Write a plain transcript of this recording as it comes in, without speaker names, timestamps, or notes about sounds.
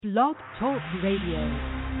Blog Talk Radio.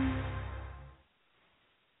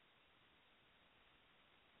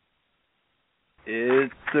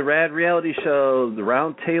 It's the Rad Reality Show, the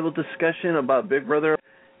round table discussion about Big Brother,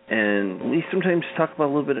 and we sometimes talk about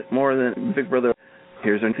a little bit more than Big Brother.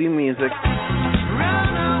 Here's our theme music.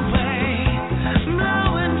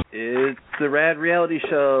 It's the Rad Reality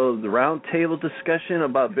Show, the round table discussion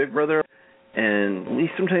about Big Brother, and we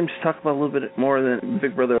sometimes talk about a little bit more than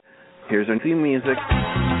Big Brother. Here's our theme music.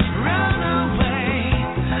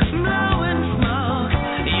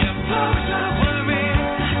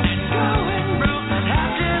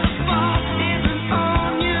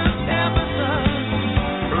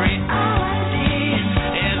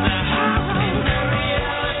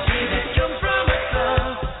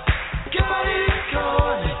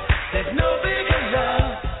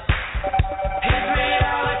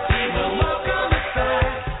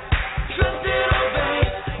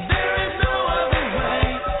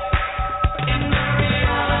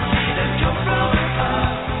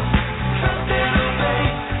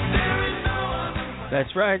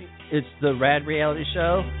 That's right. It's the Rad Reality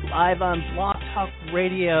Show, live on Blog Talk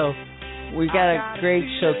Radio. We got a great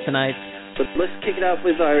show tonight. But let's kick it off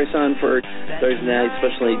with Iris on for Thursday night,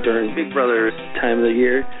 especially during Big Brother time of the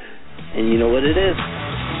year. And you know what it is.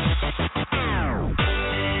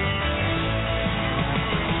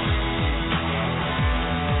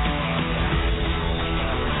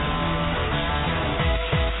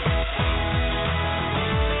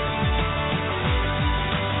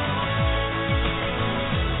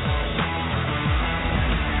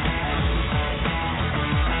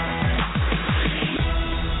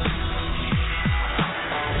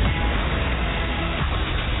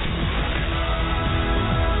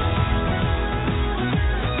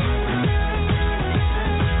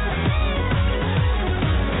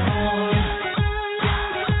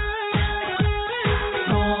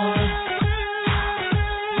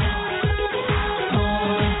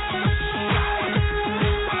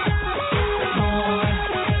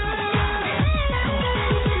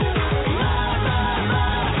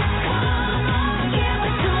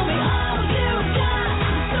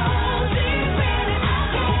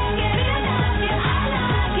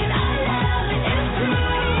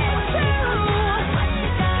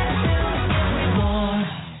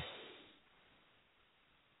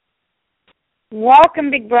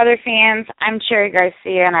 Welcome, Big Brother fans. I'm Cherry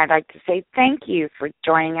Garcia, and I'd like to say thank you for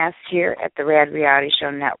joining us here at the Rad Reality Show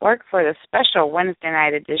Network for the special Wednesday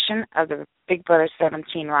night edition of the Big Brother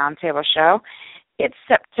 17 Roundtable Show. It's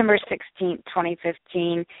September 16th,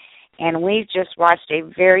 2015, and we just watched a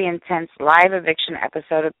very intense live eviction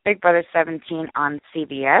episode of Big Brother 17 on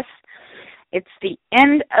CBS. It's the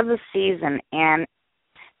end of the season, and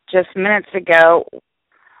just minutes ago,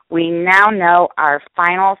 we now know our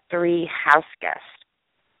final three house guests.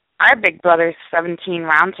 Our Big Brother 17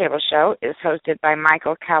 Roundtable Show is hosted by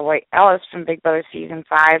Michael "COWBOY" Ellis from Big Brother Season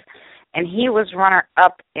 5, and he was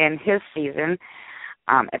runner-up in his season.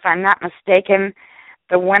 If I'm not mistaken,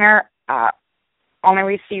 the winner only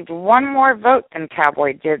received one more vote than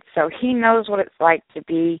COWBOY did, so he knows what it's like to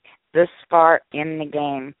be this far in the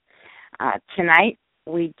game. Tonight,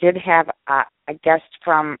 we did have a guest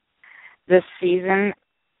from this season,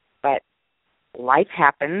 but life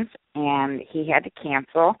happens, and he had to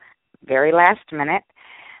cancel very last minute.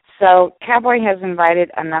 So COWBOY has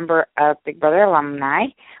invited a number of Big Brother alumni.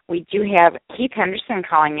 We do have Keith Henderson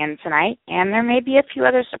calling in tonight, and there may be a few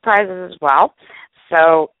other surprises as well.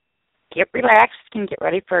 So get relaxed and get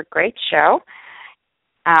ready for a great show.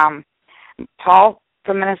 Paul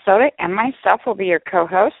from Minnesota and myself will be your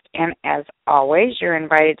co-host, and as always, you're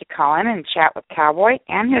invited to call in and chat with COWBOY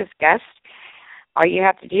and his guests. All you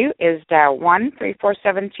have to do is dial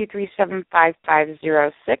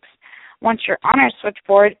 1-347-237-5506. Once you're on our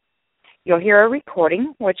switchboard, you'll hear a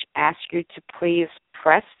recording which asks you to please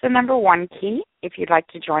press the number 1 key if you'd like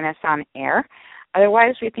to join us on air.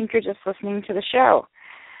 Otherwise, we think you're just listening to the show.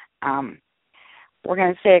 We're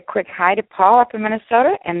going to say a quick hi to Paul up in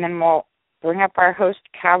Minnesota, and then we'll bring up our host,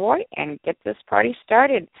 COWBOY, and get this party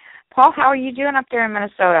started. Paul, how are you doing up there in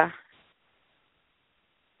Minnesota?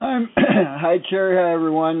 Hi, Cherry. Hi,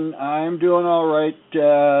 everyone. I'm doing all right.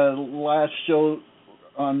 Last show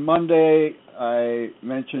on Monday, I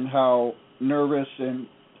mentioned how nervous and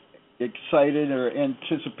excited or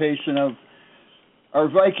anticipation of our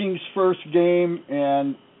Vikings' first game,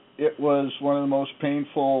 and it was one of the most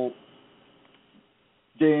painful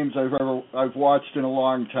games I've watched in a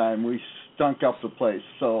long time. We stunk up the place.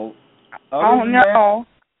 So, other than that,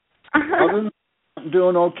 I'm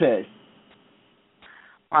doing okay.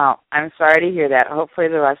 Well, I'm sorry to hear that. Hopefully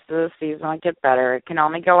the rest of the season will get better. It can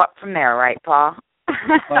only go up from there, right, Paul?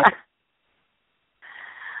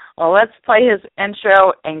 Well, let's play his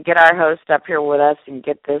intro and get our host up here with us and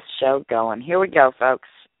get this show going. Here we go, folks.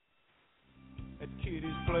 At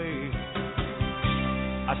Kitty's place,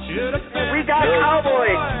 I should have been We got Cowboy.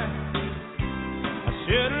 I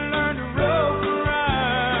should have learned to rope and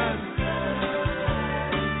ride,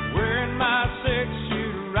 wearing my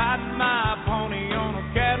six-shooter, riding my pony on a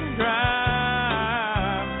cattle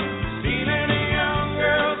drive, stealing a young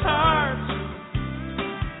girl's hearts,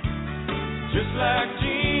 just like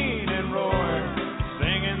Gene and Roy,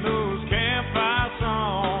 singing those campfire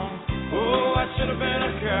songs. Oh, I should have been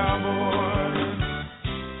a cowboy.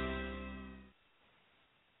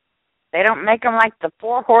 They don't make them like the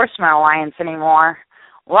Four Horsemen Alliance anymore.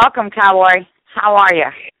 Welcome, Cowboy. How are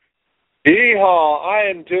you? Yeehaw, I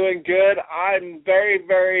am doing good. I'm very,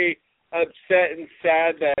 very upset and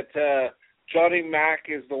sad that Johnny Mac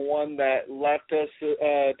is the one that left us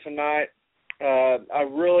tonight. I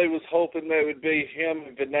really was hoping that it would be him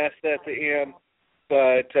and Vanessa at the end,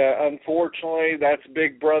 but unfortunately, that's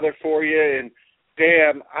Big Brother for you. And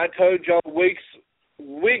damn, I told y'all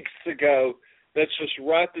weeks ago, let's just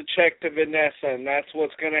write the check to Vanessa, and that's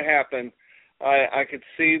what's going to happen. I could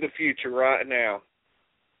see the future right now.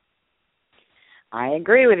 I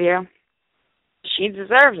agree with you. She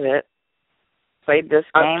deserves it. Played this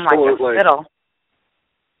game Absolutely. like a fiddle.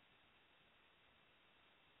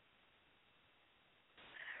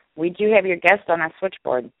 We do have your guest on our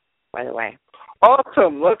switchboard, by the way.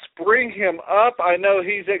 Awesome. Let's bring him up. I know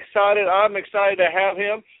he's excited. I'm excited to have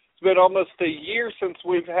him. It's been almost a year since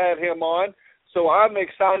we've had him on, so I'm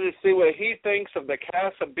excited to see what he thinks of the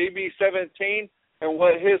cast of BB17 and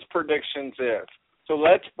what his predictions is. So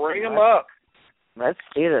let's bring him up. Let's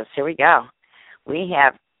do this. Here we go. We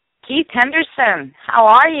have Keith Henderson. How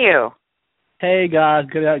are you? Hey, guys.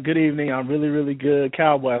 Good evening. I'm really, really good.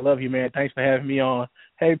 Cowboy, I love you, man. Thanks for having me on.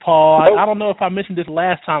 Hey, Paul, I don't know if I mentioned this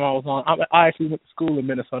last time I was on. I actually went to school in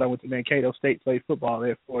Minnesota. I went to Mankato State, played football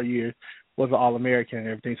there 4 years, was an All-American and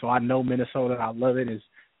everything. So I know Minnesota. I love it.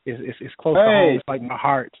 It's close to home. It's like my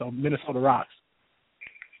heart. So Minnesota rocks.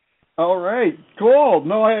 All right, cool.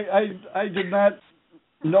 No, I did not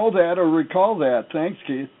know that or recall that. Thanks,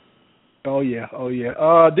 Keith. Oh yeah.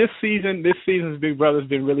 This season's Big Brother's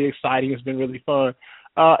been really exciting. It's been really fun.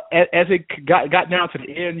 As it got down to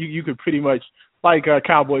the end, you could pretty much, like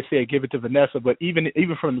Cowboy said, give it to Vanessa. But even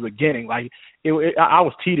from the beginning, like I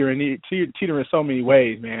was teetering so many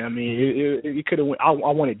ways, man. I mean, it could have. I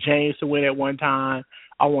wanted James to win at one time.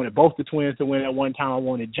 I wanted both the twins to win at one time. I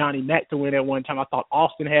wanted Johnny Mac to win at one time. I thought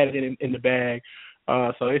Austin had it in the bag.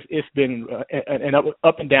 So it's been an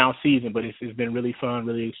up and down season, but it's been really fun,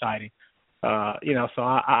 really exciting. So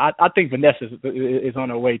I think Vanessa is on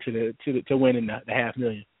her way to winning the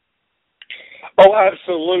 $500,000. Oh,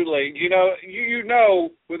 absolutely. You know,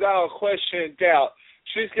 without a question of doubt,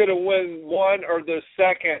 she's going to win one or the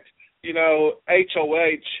second,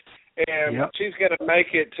 HOH, and she's going to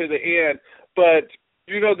make it to the end. But,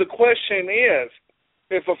 the question is,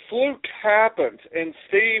 if a fluke happens and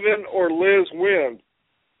Steven or Liz wins,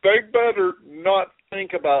 they better not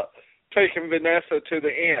think about taking Vanessa to the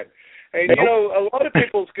end. And, a lot of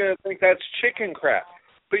people's going to think that's chicken crap.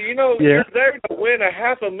 But, you're there to win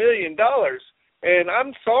 $500,000. And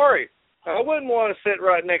I'm sorry, I wouldn't want to sit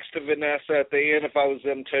right next to Vanessa at the end if I was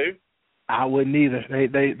them too. I wouldn't either.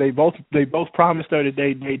 They both promised her that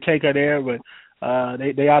they take her there, but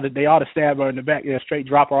they ought to stab her in the back, straight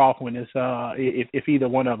drop her off when it's if either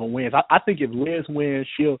one of them wins. I think if Liz wins,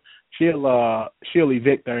 she'll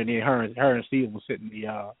evict her, and then her and Steve will sit in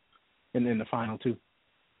the final two.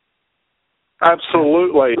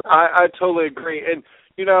 Absolutely, I totally agree, and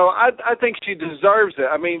I think she deserves it.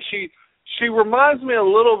 I mean, she reminds me a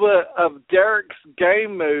little bit of Derek's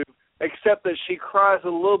game move, except that she cries a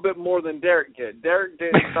little bit more than Derek did. Derek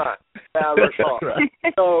didn't cry. Right.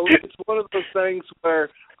 So it's one of those things where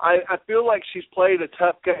I feel like she's played a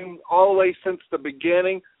tough game all the way since the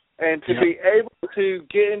beginning, and to be able to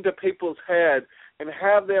get into people's head and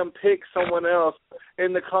have them pick someone else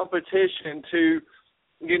in the competition to,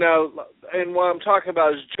 and what I'm talking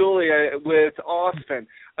about is Julia with Austin.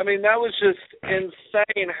 I mean, that was just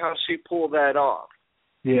insane how she pulled that off.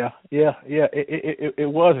 Yeah. It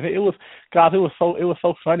was. It was, guys. It was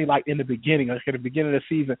so funny. Like at the beginning of the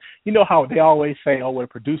season, you know how they always say, "Oh, when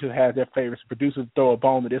producers have their favorites, producers throw a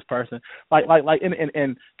bone to this person." Like,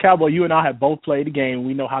 and Cowboy, you and I have both played the game.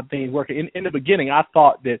 We know how things work. In the beginning, I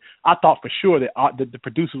thought for sure that the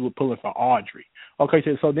producers were pulling for Audrey. Okay,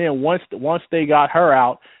 so then once they got her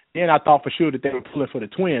out, then I thought for sure that they were pulling for the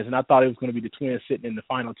twins, and I thought it was going to be the twins sitting in the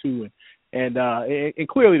final two. And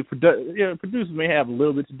clearly, the producers may have a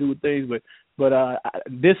little bit to do with things, but But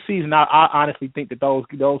this season, I honestly think that all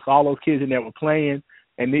those kids in there were playing,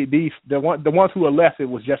 and the ones who were left, it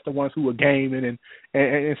was just the ones who were gaming,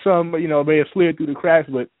 and some may have slid through the cracks,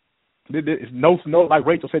 but there's no like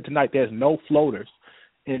Rachel said tonight, there's no floaters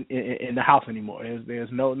in the house anymore.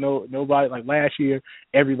 There's nobody like last year.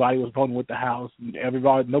 Everybody was voting with the house.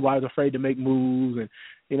 Nobody was afraid to make moves,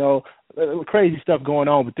 and crazy stuff going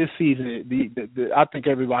on. But this season, I think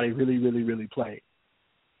everybody really, really, really played.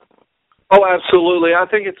 Oh, absolutely. I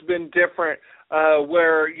think it's been different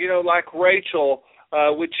where, like Rachel,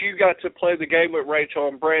 which you got to play the game with Rachel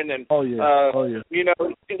and Brandon. Oh, yeah.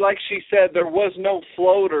 Like she said, there was no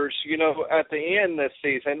floaters, at the end this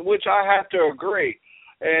season, which I have to agree.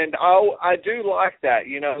 And I do like that,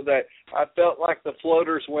 that I felt like the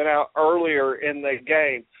floaters went out earlier in the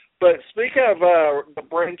game. But speaking of the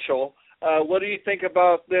Brenchel, what do you think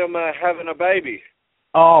about them having a baby?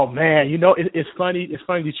 Oh man, it's funny. It's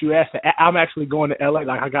funny that you asked that. I'm actually going to LA.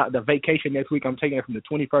 Like I got the vacation next week. I'm taking it from the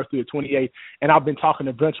 21st through the 28th, and I've been talking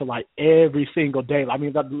to Brenchel like every single day. I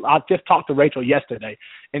mean, I just talked to Rachel yesterday,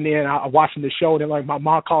 and then I watching the show, and then like my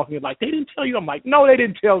mom calls me like, they didn't tell you. I'm like, no, they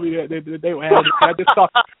didn't tell me that they were having. I just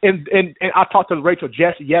talked, and I talked to Rachel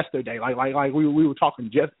just yesterday. Like we were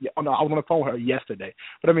talking just. I was on the phone with her yesterday.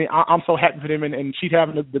 But I mean, I'm so happy for them, and she's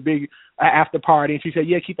having the big after party, and she said,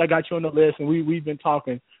 yeah, Keith, I got you on the list, and we've been talking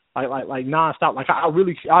like nonstop. Like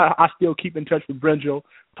I still keep in touch with Brenchel.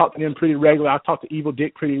 Talk to them pretty regular. I talk to Evil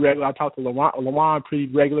Dick pretty regular. I talk to Lawan pretty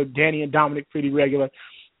regular. Danny and Dominic pretty regular.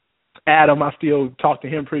 Adam, I still talk to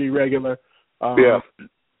him pretty regular.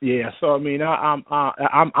 Yeah. So I mean, I'm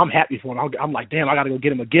happy for him. I'm like, damn, I got to go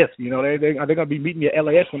get him a gift. They're gonna be meeting me at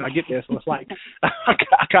LAS when I get there. So it's like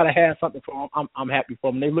I gotta have something for him. I'm happy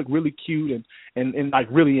for them. They look really cute and like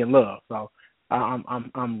really in love. So.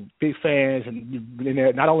 I'm big fans, and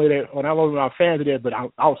not only my fans are there, but I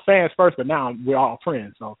was fans first, but now we're all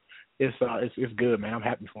friends. So it's good, man. I'm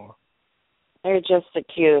happy for them. They're just the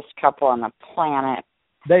cutest couple on the planet.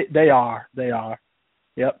 They are.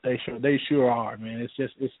 Yep, they sure are, man.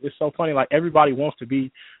 It's so funny. Like everybody wants to be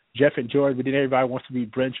Jeff and George, but then everybody wants to be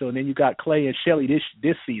Brenchel, and then you got Clay and Shelly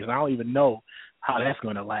this season. I don't even know how that's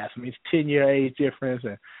going to last. I mean, it's 10-year age difference,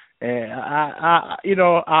 and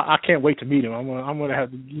I can't wait to meet him. I'm gonna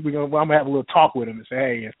have a little talk with him and say,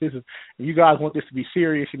 hey, if you guys want this to be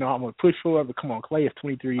serious, I'm gonna push for it. But come on, Clay is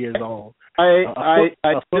 23 years old.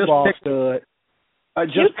 A football stud. I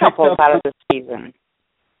just couples out of the season.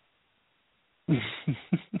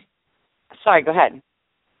 Sorry, go ahead.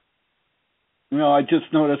 I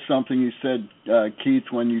just noticed something you said,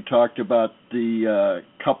 Keith, when you talked about the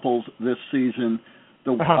couples this season.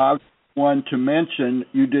 The one to mention,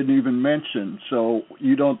 you didn't even mention. So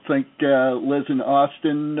you don't think Liz and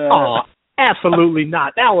Austin? Absolutely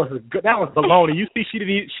not. That was baloney. You see, she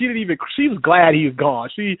was glad he was gone.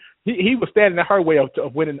 He was standing in her way of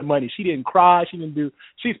winning the money. She didn't cry.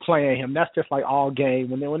 She's playing him. That's just like all game.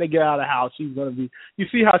 When they get out of the house, she's gonna be. You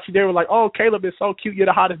see how they were like, oh, Caleb is so cute. You're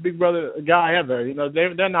the hottest Big Brother guy ever.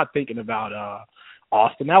 They're not thinking about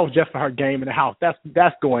Austin. That was just for her game in the house. That's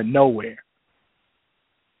going nowhere.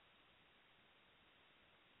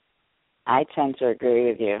 I tend to agree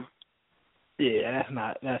with you. Yeah,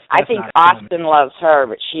 that's I think Austin loves her,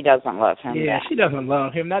 but she doesn't love him. Yeah, she doesn't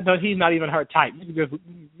love him. He's not even her type. You can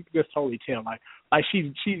just totally tell. Like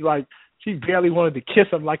she barely wanted to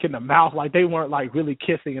kiss him like in the mouth. Like they weren't like really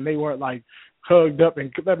kissing, and they weren't like hugged up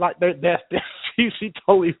and like she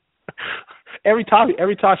totally. Every time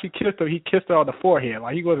she kissed him, he kissed her on the forehead.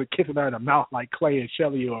 Like he wasn't kissing her in the mouth like Clay and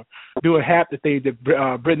Shelly or doing half the things that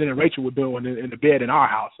Brendan and Rachel were doing in the bed in our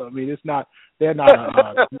house. So I mean, they're not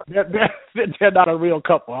a real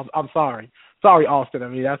couple. I'm sorry, Austin. I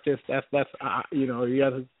mean, that's you got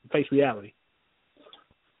to face reality.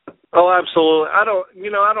 Oh, absolutely. I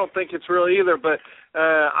don't think it's real either. But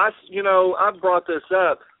I brought this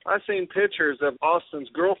up. I've seen pictures of Austin's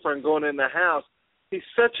girlfriend going in the house. He's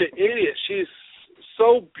such an idiot. She's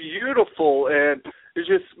so beautiful and is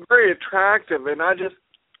just very attractive. And I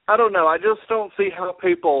don't know. I just don't see how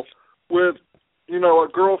people with, a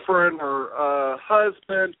girlfriend or a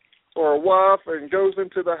husband or a wife and goes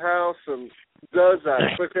into the house and does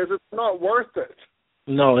that because it's not worth it.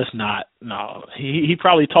 No, it's not. No, he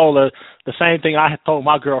probably told her the same thing I had told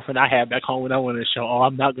my girlfriend I had back home when I went on the show. Oh,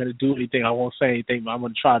 I'm not going to do anything. I won't say anything, but I'm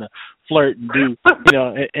going to try to flirt and do,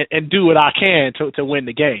 and do what I can to win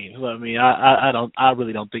the game. So, I mean, I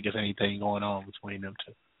really don't think there's anything going on between them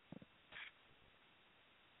two.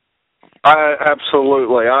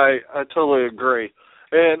 Absolutely. I totally agree.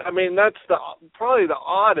 And I mean, that's probably the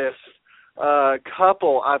oddest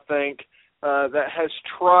couple I think that has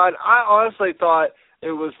tried. I honestly thought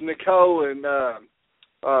it was Nicole and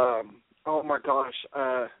oh my gosh,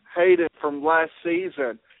 Hayden from last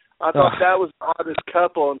season. I thought that was the oddest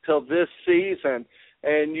couple until this season.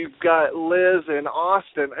 And you've got Liz and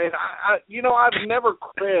Austin. And, I've never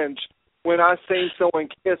cringed when I seen someone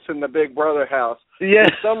kiss in the Big Brother house. Yeah.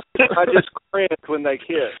 I just cringe when they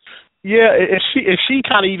kiss. Yeah, and she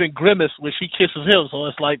kind of even grimaced when she kisses him. So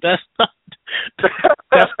it's like that's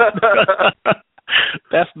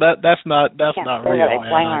not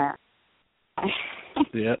real.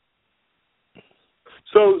 Yeah.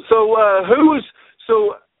 So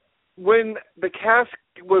when the cast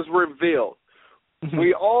was revealed,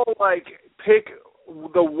 we all pick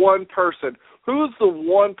the one person. Who's the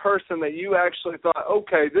one person that you actually thought,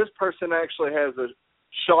 okay, this person actually has a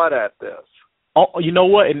shot at this? Oh, you know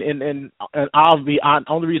what? And I'll be on.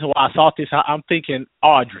 Only reason why I thought this, I'm thinking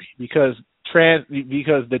Audrey because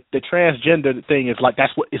the transgender thing is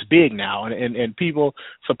that's what is big now, and people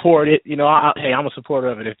support it. Hey, I'm a supporter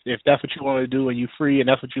of it. If that's what you want to do and you're free and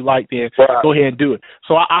that's what you like, then go ahead and do it.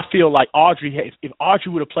 So I feel like Audrey, if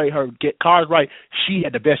Audrey would have played her get cards right, she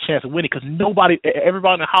had the best chance of winning because everybody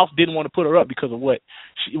in the house didn't want to put her up because of what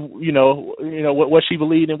she, what she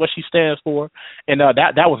believed in, what she stands for, and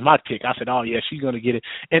that was my pick. I said, oh yeah, she's gonna get it,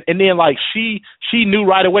 and then she knew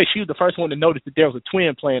right away. She was the first one to notice that there was a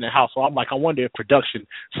twin playing in the house. So I'm like, I wonder if production,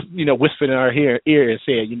 whispered in her ear and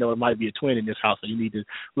said, it might be a twin in this house, so you need to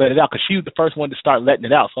let it out. Because she was the first one to start letting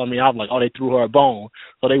it out. So, I was like, they threw her a bone.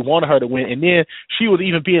 So they wanted her to win. And then she was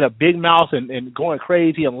even being a big mouth and going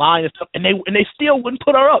crazy and lying and stuff. And they still wouldn't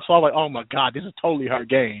put her up. So I was like, oh, my God, this is totally her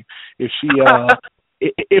game. If she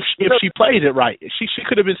if she plays it right. She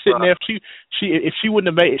could have been sitting there. If she wouldn't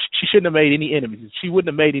have made, she shouldn't have made any enemies. If she wouldn't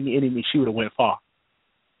have made any enemies, she would have went far.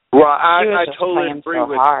 Right, I totally agree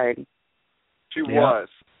with hard. you. She was.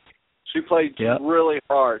 She played really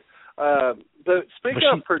hard. Speaking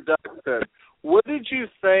of production, what did you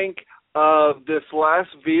think of this last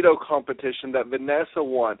veto competition that Vanessa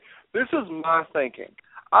won? This is my thinking.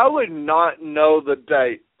 I would not know the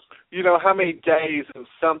date. How many days if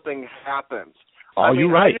something happens. You're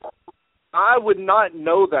right. I would not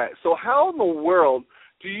know that. So how in the world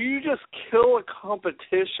do you just kill a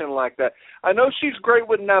competition like that? I know she's great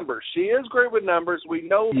with numbers. She is great with numbers. We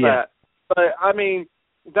know that. But,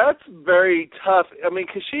 that's very tough.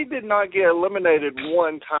 Because she did not get eliminated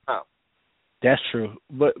one time. That's true.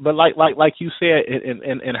 But like you said,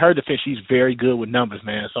 in her defense, she's very good with numbers,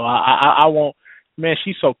 man. So I won't. Man,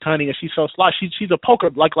 she's so cunning and she's so sly. She's a poker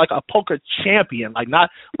like a poker champion. I'm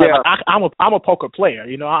a poker player.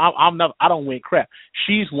 I don't win crap.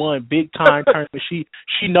 She's won big time tournaments.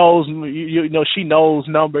 She knows she knows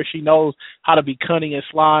numbers. She knows how to be cunning and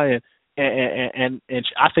sly and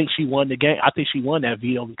I think she won the game. I think she won that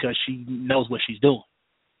veto because she knows what she's doing.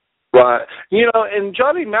 Right. And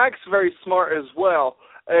Johnny Mac's very smart as well.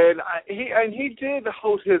 And he did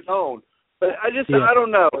hold his own. But I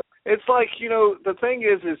don't know. It's like, the thing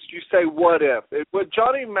is you say what if. With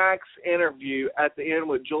Johnny Mac's interview at the end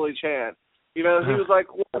with Julie Chan, he was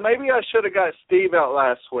like, well, maybe I should have got Steve out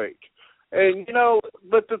last week. And,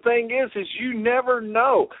 but the thing is you never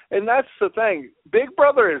know. And that's the thing. Big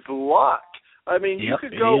Brother is luck. You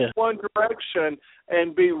could go one direction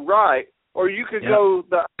and be right, or you could go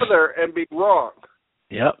the other and be wrong.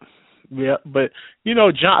 Yep. Yeah. But,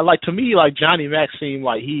 to me, Johnny Mac seemed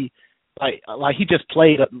like he just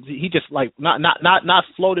played. He just not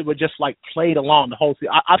floated, but just played along the whole thing.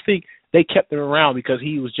 I think they kept him around because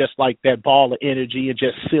he was just that ball of energy and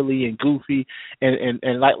just silly and goofy and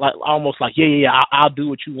almost I'll do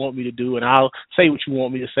what you want me to do and I'll say what you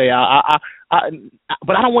want me to say.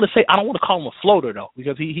 But I don't want to call him a floater though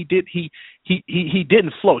because he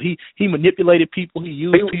didn't float. He manipulated people. He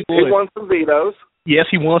used people. He won some vetoes. Yes,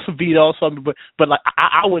 he won some vetoes, but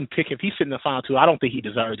I wouldn't pick him. If he's sitting in the final two, I don't think he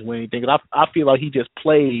deserves to win anything. I feel like he just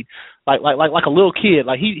played like a little kid.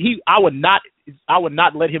 I would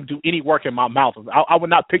not let him do any work in my mouth. I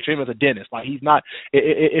would not picture him as a dentist. He's not.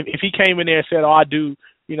 If he came in there and said, "Oh, I do,"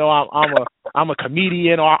 I'm a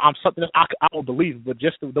comedian or I'm something, I would believe it. But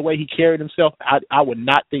just the way he carried himself, I would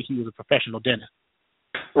not think he was a professional dentist.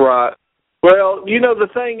 Right. Well, the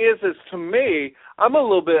thing is to me, I'm a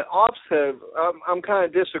little bit opposite. I'm kind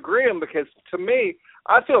of disagreeing because to me,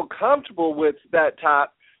 I feel comfortable with that type,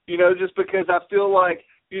 just because I feel like,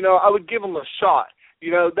 I would give him a shot.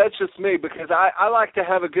 That's just me because I like to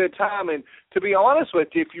have a good time. And to be honest with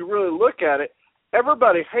you, if you really look at it,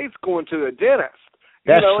 everybody hates going to a dentist.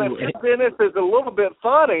 That's true. If the dentist is a little bit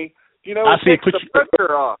funny, it takes the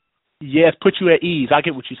pressure off. Yes, put you at ease. I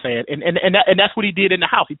get what you're saying, and that's what he did in the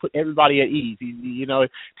house. He put everybody at ease. He's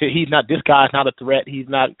not, this guy's not a threat. He's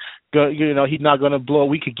not, he's not going to blow.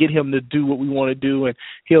 We could get him to do what we want to do, and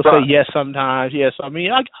he'll say yes sometimes. Yes, I mean,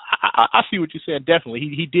 I see what you're saying. Definitely,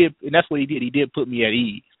 he did, and that's what he did. He did put me at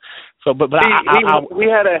ease. So, but we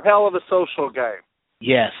had a hell of a social game.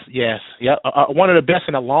 Yes, yeah. One of the best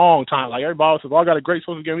in a long time. Like everybody says, I got a great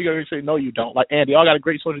social game. We got to say, no, you don't. Like Andy, I got a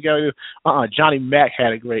great social game. Johnny Mack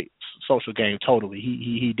had a great social game. Totally,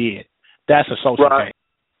 he did. That's a social game.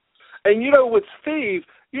 And with Steve,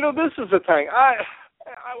 this is the thing.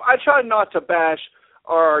 I try not to bash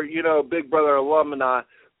our Big Brother alumni,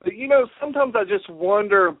 but sometimes I just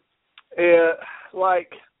wonder,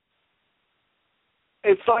 like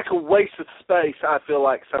it's like a waste of space. I feel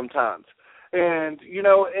like sometimes. And,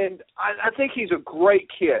 and I think he's a great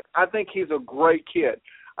kid. I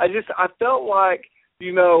felt like,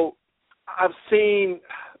 I've seen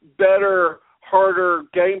better, harder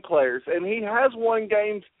game players. And he has won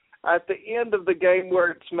games at the end of the game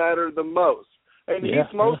where it's mattered the most. And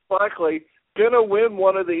he's most likely going to win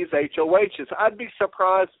one of these HOHs. I'd be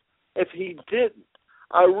surprised if he didn't.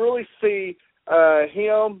 I really see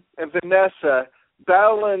him and Vanessa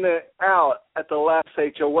battling it out at the last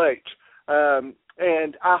HOH.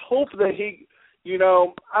 And I hope that he,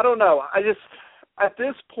 I don't know. At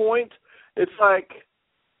this point, it's like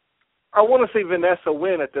I want to see Vanessa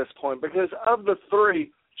win at this point because of the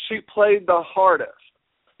three, she played the hardest,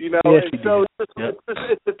 Yes, and so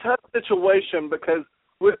it's a tough situation because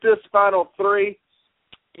with this final three,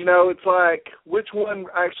 it's like which one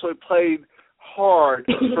actually played hard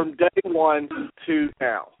from day one to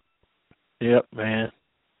now. Yep, man.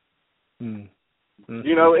 It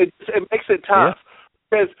makes it tough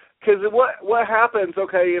because what happens?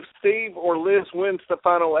 Okay, if Steve or Liz wins the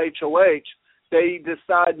final HOH, they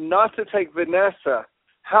decide not to take Vanessa.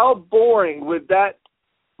 How boring would that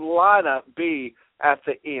lineup be at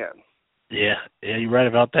the end? Yeah, you're right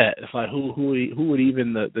about that. It's like who would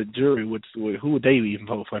even the jury who would they even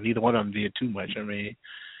vote for? Neither one of them did too much. I mean,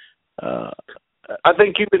 I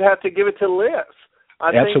think you would have to give it to Liz.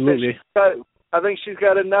 Absolutely. I think she's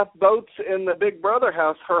got enough votes in the Big Brother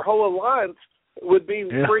house. Her whole alliance would be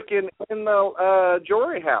freaking in the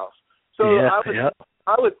jury house. So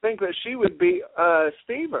I would think that she would be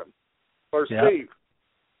Steven or Steve.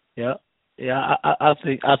 Yeah, I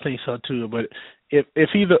think so too. But if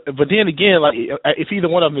then again, like if either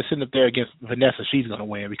one of them is sitting up there against Vanessa, she's gonna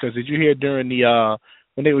win because did you hear during the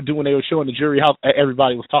when they were showing the jury how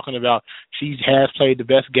everybody was talking about she has played the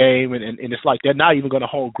best game and it's like they're not even going to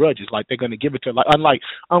hold grudges, like they're going to give it to her. Like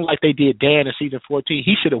unlike they did Dan in season 14,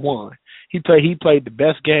 he should have won. He played the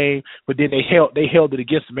best game, but then they held it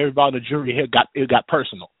against him. Everybody in the jury it got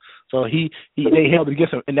personal. So they held it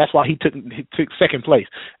against him, and that's why he took second place.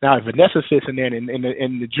 Now if Vanessa sits in there and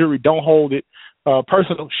the jury don't hold it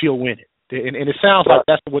personal, she'll win it. And it sounds like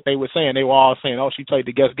that's what they were saying. They were all saying, "Oh, she played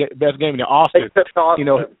the best game." And Austin,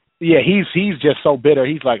 he's just so bitter.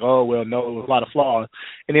 He's like, "Oh, well, no, it was a lot of flaws."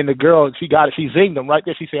 And then the girl, she got it. She zinged him right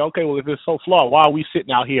there. She said, "Okay, well, if it's so flawed, why are we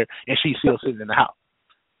sitting out here and she's still sitting in the house?"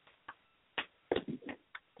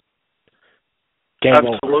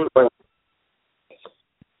 Absolutely. Over.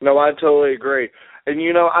 No, I totally agree. And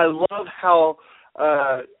I love how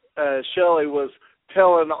Shelley was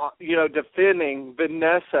telling, defending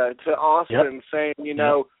Vanessa to Austin, saying,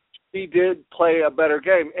 she did play a better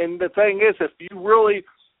game. And the thing is, if you really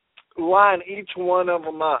line each one of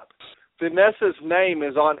them up, Vanessa's name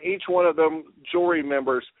is on each one of them jury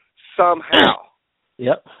members somehow.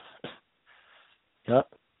 Yep.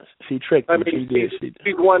 She tricked them.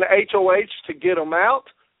 She's won HOH to get them out.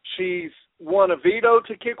 She's won a veto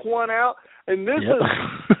to kick one out. And this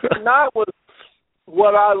is not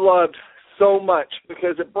what I loved so much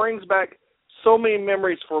because it brings back so many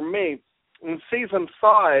memories for me. In season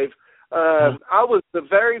 5, I was the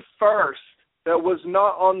very first that was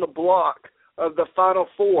not on the block of the Final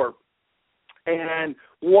Four and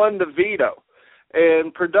won the veto.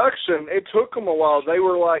 And production, it took them a while. They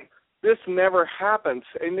were like, this never happens.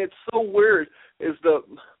 And it's so weird is the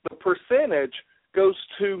percentage goes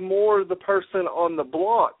to more the person on the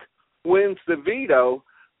block wins the veto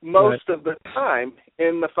most of the time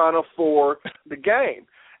in the Final Four, the game.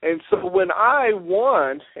 And so when I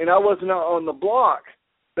won and I was not on the block,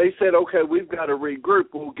 they said, okay, we've got to regroup.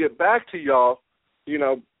 We'll get back to y'all,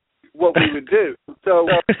 what we would do. So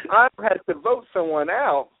I had to vote someone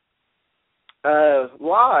out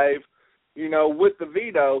live, with the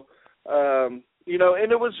veto, and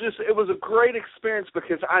it was a great experience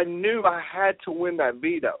because I knew I had to win that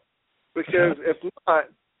veto because if not,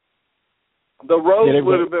 the road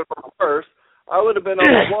would have been reversed. I would have been on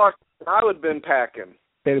the block. I would have been packing.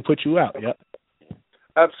 They'd have put you out. Yep.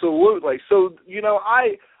 Absolutely. So,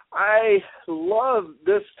 I love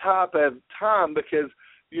this type of time because,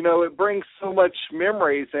 it brings so much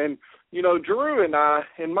memories. And, Drew and I,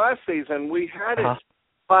 in my season, we had to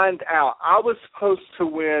find out. I was supposed to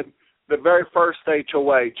win the very first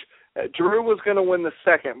HOH. Drew was going to win the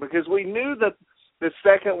second because we knew that the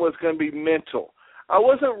second was going to be mental. I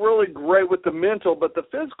wasn't really great with the mental, but the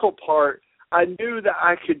physical part, I knew that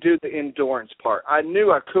I could do the endurance part. I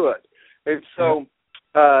knew I could. And so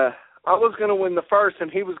I was going to win the first,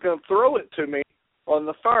 and he was going to throw it to me on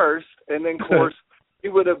the first, and then, of course, he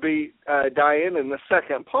would have beat Diane in the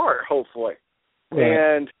second part, hopefully.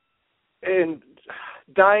 Right. And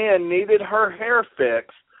Diane needed her hair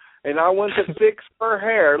fixed, and I went to fix her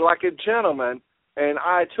hair like a gentleman, and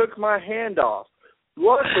I took my hand off.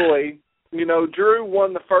 Luckily, Drew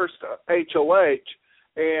won the first HOH,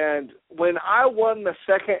 and when I won the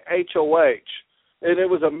second HOH, and it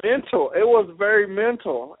was it was very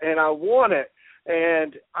mental, and I won it,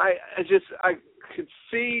 and I could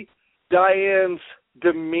see Diane's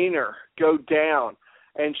demeanor go down,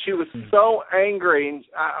 and she was so angry, and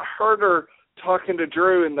I heard her talking to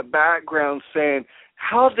Drew in the background saying,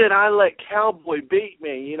 how did I let Cowboy beat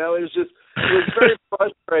me? It was very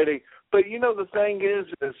frustrating. But, the thing is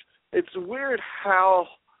it's weird how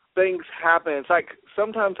things happen. It's like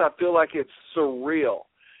sometimes I feel like it's surreal.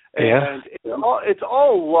 And it's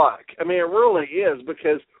all luck. I mean, it really is,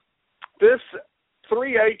 because this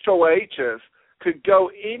 3 HOHs could go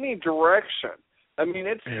any direction. I mean,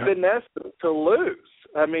 it's Vanessa to lose.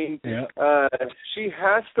 I mean, she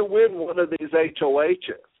has to win one of these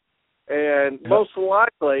HOHs. And most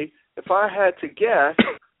likely, if I had to guess,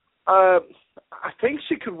 I think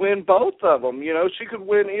she could win both of them. She could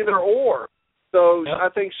win either or. So I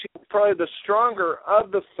think she's probably the stronger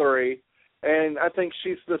of the 3, and I think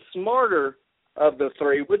she's the smarter of the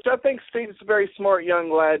 3, which I think Steve's a very smart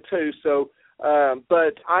young lad too. So,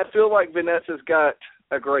 but I feel like Vanessa's got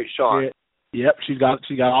a great shot. Yep, she's got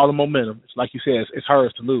all the momentum. It's like you said, it's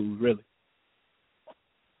hers to lose, really.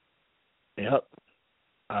 Yep,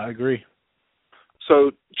 I agree.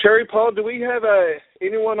 So, Cherry Paul, do we have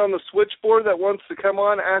anyone on the switchboard that wants to come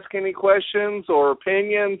on, ask any questions or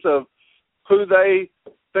opinions of who they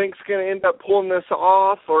think's going to end up pulling this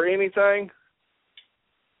off or anything?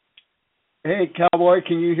 Hey, Cowboy,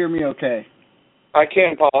 can you hear me okay? I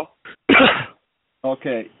can, Paul.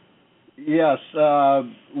 Okay. Yes,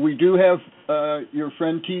 we do have your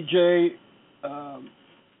friend TJ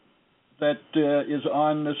that is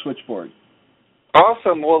on the switchboard.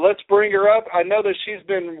 Awesome. Well, let's bring her up. I know that she's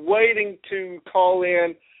been waiting to call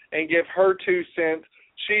in and give her 2 cents.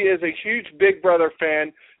 She is a huge Big Brother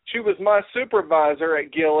fan. She was my supervisor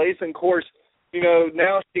at Gillies, and, of course,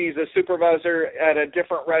 now she's a supervisor at a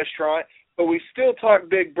different restaurant. But we still talk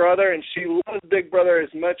Big Brother, and she loves Big Brother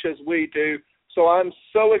as much as we do. So I'm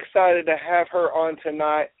so excited to have her on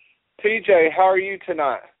tonight. TJ, how are you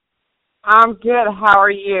tonight? I'm good. How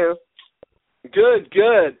are you? Good.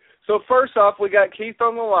 So first off, we got Keith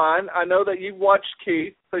on the line. I know that you've watched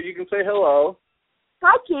Keith, so you can say hello.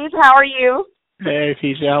 Hi, Keith. How are you? Hey,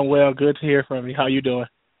 TJ. I'm well. Good to hear from you. How you doing?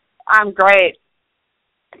 I'm great.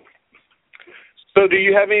 So do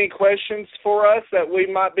you have any questions for us that we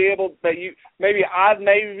might be able, that you, maybe I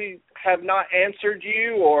have not answered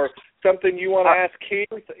you, or something you want to ask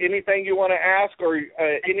Keith, anything you want to ask, or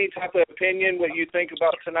any type of opinion what you think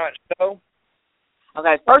about tonight's show?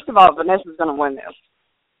 Okay, first of all, Vanessa's going to win this.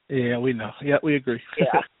 Yeah, we know. Yeah, we agree.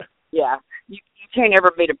 Yeah. You can't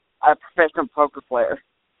ever beat a professional poker player.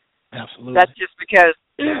 Absolutely. That's just because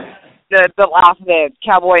the life that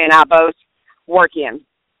Cowboy and I both work in.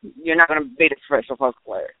 You're not going to beat a professional poker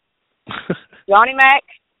player. Johnny Mac,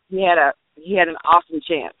 he had an awesome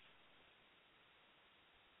chance.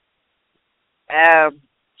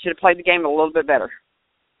 Should have played the game a little bit better.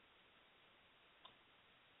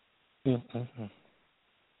 Mm-hmm.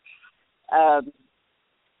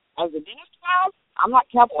 As a dentist guy, I'm not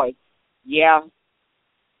Cowboy. Yeah.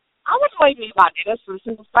 I would leave me my dentist for the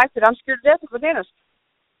simple fact that I'm scared to death of a dentist.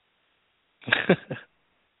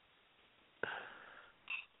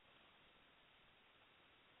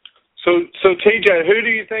 So TJ, who do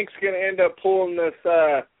you think's going to end up pulling this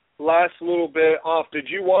last little bit off? Did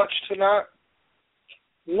you watch tonight?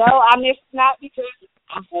 No, I missed tonight because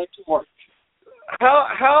I had to work.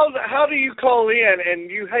 How do you call in and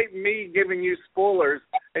you hate me giving you spoilers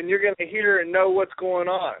and you're going to hear and know what's going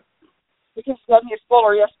on? Because you gave me a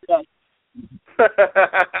spoiler yesterday.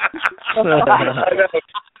 I know.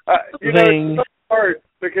 It's so hard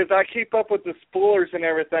because I keep up with the spoilers and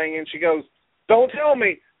everything, and she goes, "Don't tell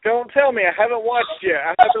me, Don't tell me. I haven't watched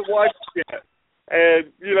yet.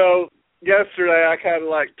 And, yesterday I kind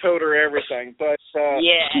of told her everything. But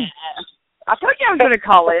yeah. I told you I was going to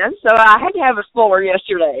call in, so I had to have a spoiler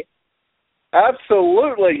yesterday.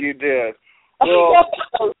 Absolutely, you did. Well,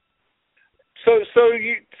 so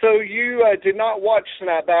you did not watch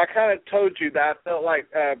tonight, but I kind of told you that I felt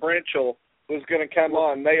like Brenchel was going to come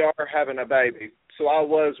on. They are having a baby, so I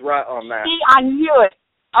was right on that. See, I knew it.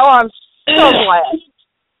 Oh, I'm so glad.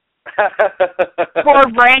 Poor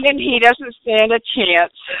Brandon, he doesn't stand a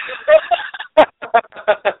chance.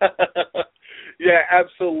 Yeah,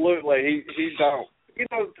 absolutely. He don't.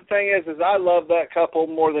 The thing is I love that couple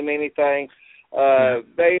more than anything.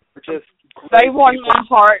 They are just they won my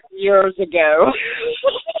heart years ago.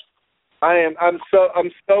 I'm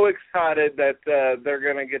so excited that they're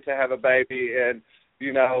going to get to have a baby, and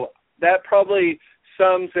that probably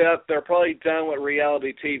sums up. They're probably done with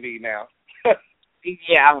reality TV now.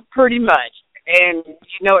 Yeah, pretty much. And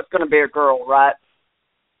it's going to be a girl, right?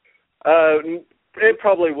 It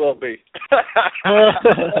probably will be.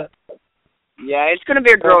 Yeah, it's going to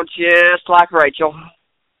be a girl just like Rachel.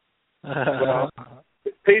 Well,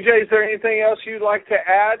 PJ, is there anything else you'd like to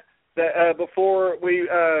add that before we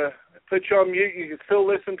put you on mute? You can still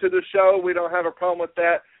listen to the show. We don't have a problem with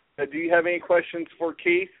that. Do you have any questions for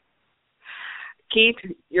Keith? Keith,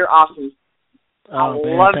 you're awesome. I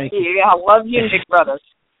love you. I love you, Big Brothers.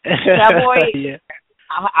 Cowboy, yeah.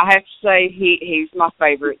 I have to say he's my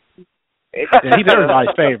favorite. Yeah, he's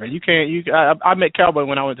everybody's favorite. I met Cowboy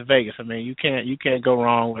when I went to Vegas. I mean, you can't go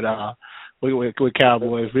wrong with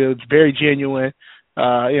Cowboy. It's very genuine,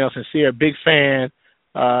 sincere, big fan.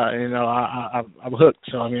 I'm hooked.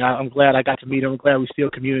 So I mean, I'm glad I got to meet him. I'm glad we still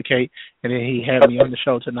communicate, and then he had me on the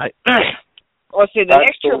show tonight. Well, see, the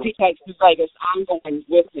next trip he takes to Vegas, I'm going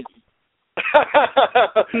with him.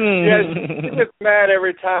 Yes, he's just mad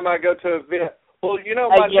every time I go to an event. Well,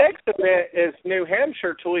 my next event is New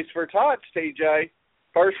Hampshire Toys for Tots, TJ.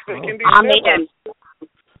 First week in December. I'm in.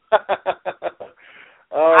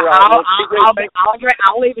 All right.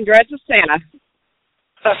 I'll even dress as Santa.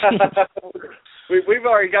 We've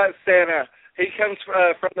already got Santa. He comes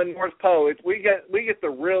from the North Pole. We get the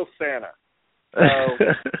real Santa. So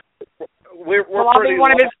we're pretty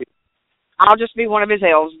lucky. I'll just be one of his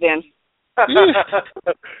elves then.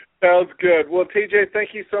 Sounds good. Well, TJ,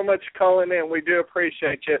 thank you so much for calling in. We do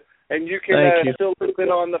appreciate you. And you can still listen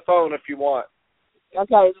on the phone if you want.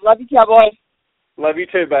 Okay. Love you, Cowboy. Love you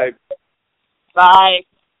too, babe. Bye.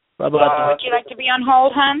 Bye-bye. Would you like to be on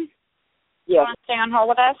hold, hon? Yes. You want to stay on hold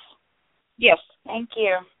with us? Yes. Thank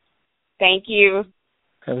you. Thank you.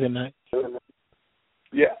 Have a good night.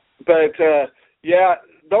 Yeah, but,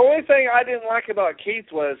 the only thing I didn't like about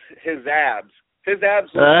Keith was his abs. His abs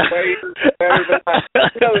look way better than mine.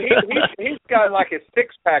 He's got like a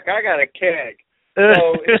six-pack. I got a keg.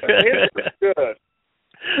 So his is good.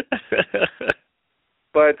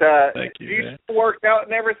 But do you still work out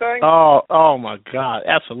and everything? Oh my God,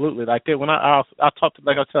 absolutely. Like when I talked to,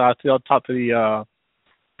 like I said, I still talk to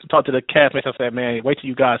the castmates. I said, man, wait till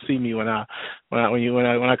you guys see me when I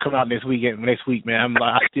come out next week, man.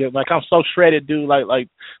 I'm so shredded, dude. Like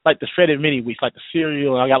the shredded mini weeks, like the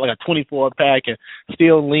cereal. And I got like a 24-pack and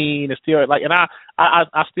still lean and still like. And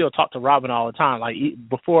I still talk to Robin all the time. Like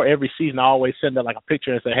before every season, I always send her like a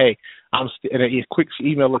picture and say, hey, and a quick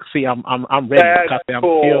email. Look, see, I'm ready. That's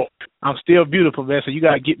cool. I'm still beautiful, man. So you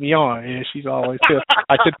gotta get me on. And she's always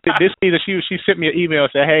I said this season she sent me an email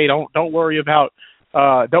and said, hey, don't worry about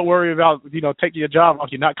taking your job off.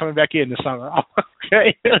 You're not coming back in this summer.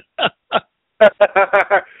 Okay.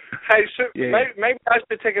 Hey, maybe I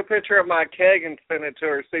should take a picture of my keg and send it to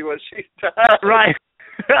her, see what she does. Right.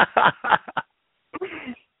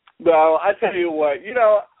 No, I tell you what,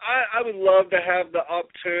 I would love to have the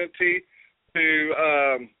opportunity to,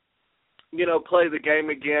 play the game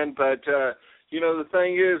again, but, the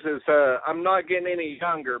thing is I'm not getting any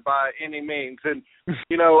younger by any means. And,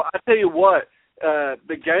 I tell you what,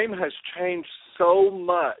 the game has changed so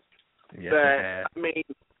much that,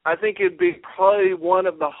 I think it'd be probably one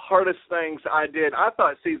of the hardest things I did. I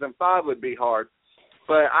thought Season 5 would be hard,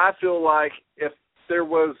 but I feel like if there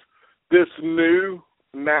was this new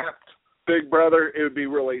mapped Big Brother, it would be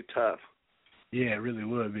really tough. Yeah, it really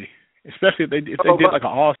would be. Especially if they did like an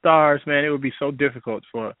All-Stars, man, it would be so difficult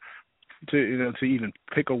to even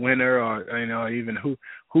pick a winner, or even who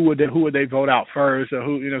would they vote out first, or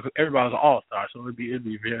who everybody's an all-star, so it'd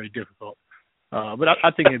be very difficult. But I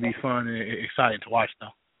think it'd be fun and exciting to watch though.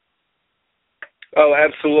 Oh,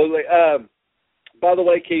 absolutely. By the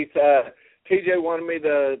way, Keith, TJ wanted me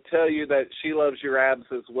to tell you that she loves your abs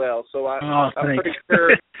as well. So I'm thanks. pretty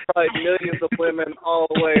sure probably millions of women all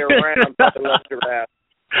the way around probably love your abs.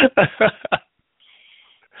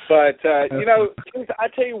 But I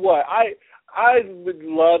tell you what, I would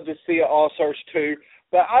love to see All-Stars 2,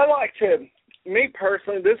 but I like to, me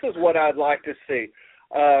personally, this is what I'd like to see.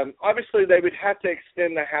 Obviously, they would have to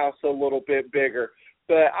extend the house a little bit bigger,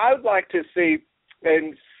 but I would like to see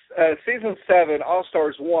in Season 7,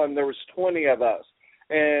 All-Stars 1, there was 20 of us,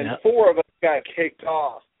 and 4 of us got kicked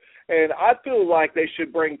off. And I feel like they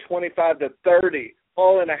should bring 25 to 30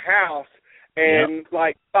 all in a house and,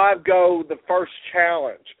 5 go the first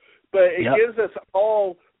challenge. But it gives us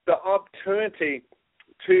all the opportunity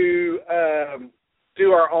to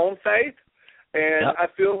do our own faith. And I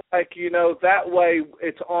feel like, that way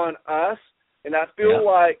it's on us. And I feel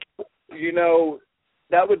like,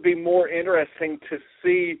 that would be more interesting to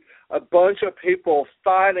see a bunch of people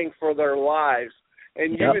fighting for their lives.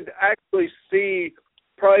 And you would actually see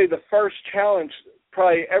probably the first challenge,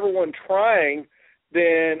 probably everyone trying,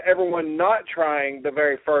 than everyone not trying the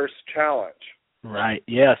very first challenge. Right,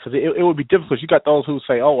 yeah, because it would be difficult. You got those who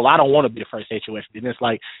say, oh, well, I don't want to be the first HOH. And it's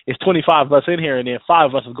like, it's 25 of us in here, and then 5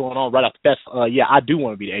 of us is going on right off the best. I do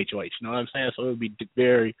want to be the HOH. You know what I'm saying? So it would be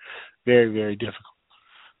very, very, very difficult.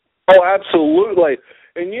 Oh, absolutely.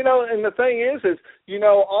 And, and the thing is,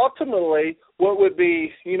 ultimately what would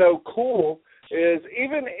be, cool is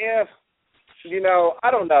even if, I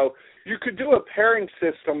don't know, you could do a pairing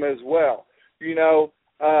system as well,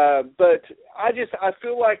 but I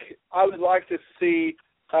feel like I would like to see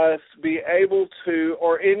us be able to,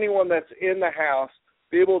 or anyone that's in the house,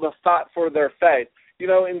 be able to fight for their faith.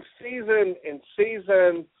 In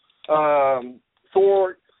season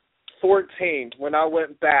 14, when I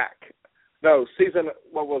went back, season,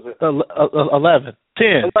 what was it? 11.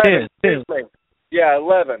 10. Yeah,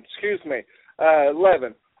 11. Excuse me.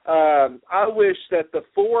 11. I wish that the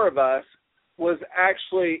 4 of us was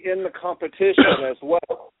actually in the competition as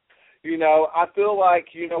well. I feel like,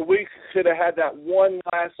 we could have had that one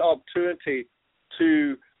last opportunity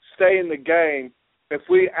to stay in the game if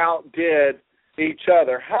we outdid each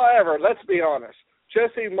other. However, let's be honest,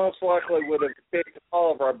 Jesse most likely would have kicked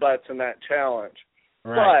all of our butts in that challenge.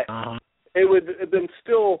 Right. But it would have been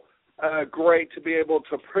still great to be able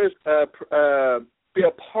to be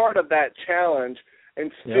a part of that challenge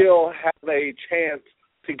and still have a chance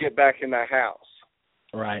to get back in the house.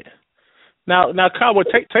 Right. Now, Cowboy,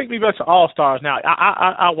 take me back to All Stars. Now,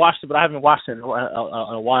 I watched it, but I haven't watched it in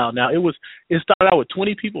a while. Now, it started out with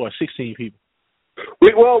 20 people or 16 people.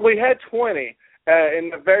 We had 20. In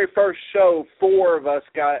the very first show, 4 of us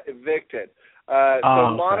got evicted.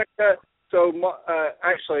 Monica. So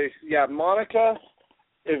Monica,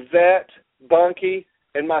 Yvette, Bunky,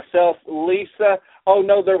 and myself, Lisa. Oh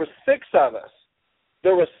no, there were 6 of us.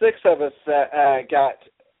 There were 6 of us that got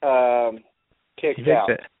kicked out.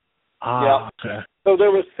 Okay. So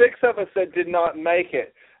there were 6 of us that did not make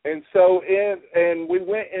it, and so we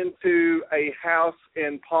went into a house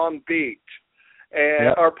in Palm Beach,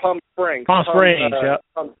 or Palm Springs. Palm Springs,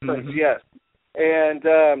 yes. And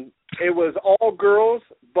it was all girls.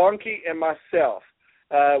 Bunky and myself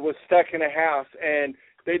was stuck in a house, and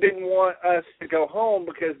they didn't want us to go home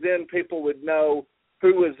because then people would know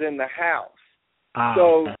who was in the house.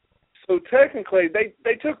 So technically,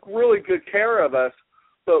 they took really good care of us.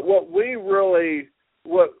 But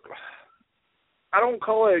I don't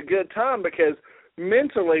call it a good time because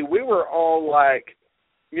mentally we were all like,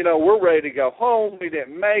 we're ready to go home. We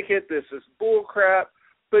didn't make it. This is bull crap.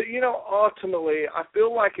 But, ultimately, I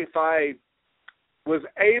feel like if I was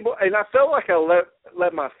able, and I felt like I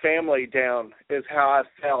let my family down is how I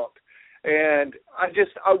felt. And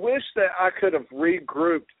I wish that I could have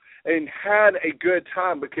regrouped and had a good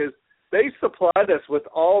time because they supplied us with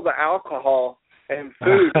all the alcohol and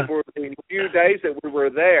food for the few days that we were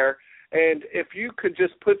there. And if you could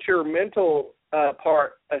just put your mental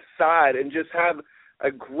part aside and just have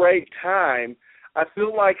a great time, I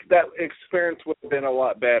feel like that experience would have been a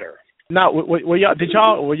lot better. Now, were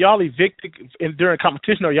y'all evicted during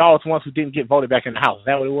competition, or y'all was the ones who didn't get voted back in the house? Is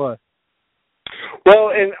that what it was? Well,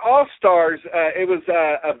 in All Stars, it was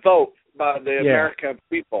a vote by the American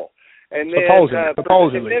people, and then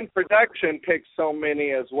supposedly. And then production picked so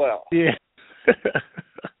many as well. Yeah.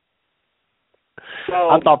 So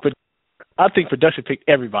I think production picked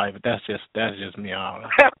everybody, but that's just me. I don't know.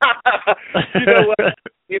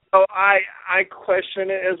 You know what? I question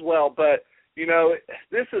it as well, but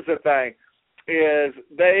this is the thing, is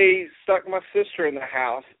they stuck my sister in the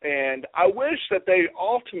house, and I wish that they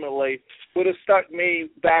ultimately would have stuck me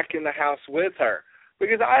back in the house with her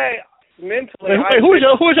because I mentally. Who's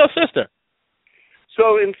your sister?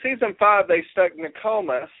 So in season 5, they stuck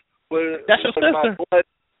Nokomis with That's your sister. my blood.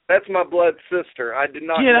 That's my blood sister. I did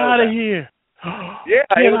not Get know out that. of here. Yeah,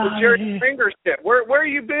 Get it was out a Jerry of here. Springer shit. Where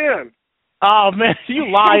you been? Oh, man, you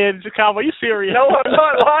lying, Cowboy. You serious? No, I'm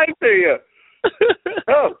not lying to you.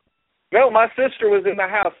 No, my sister was in the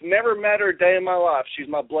house. Never met her a day in my life. She's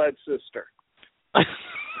my blood sister.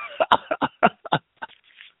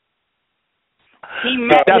 He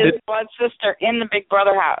met his blood sister in the Big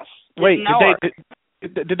Brother house. Wait,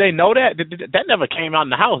 did they know that? That never came out in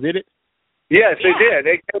the house, did it? Yes, it did.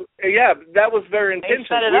 That was their intention.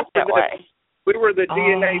 They set it up that way. We were the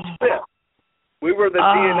DNA twist. We were the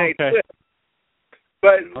DNA okay. twist.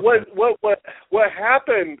 But what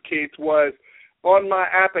happened, Keith, was on my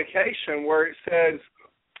application where it says,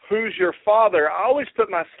 who's your father? I always put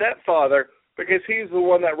my stepfather because he's the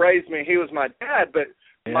one that raised me. He was my dad, but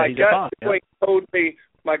my gut feeling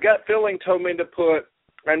told me to put,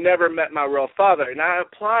 I never met my real father. And I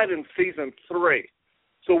applied in season 3.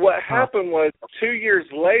 So what happened was 2 years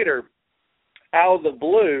later, out of the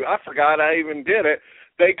blue, I forgot I even did it,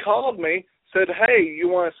 they called me, said, hey, you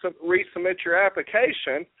want to resubmit your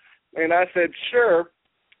application? And I said, sure.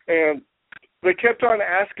 And they kept on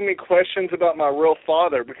asking me questions about my real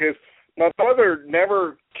father because my father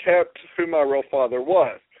never kept who my real father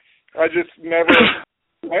was. I just never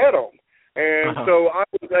met him. And so I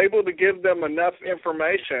was able to give them enough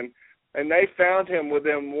information, and they found him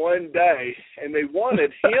within 1 day, and they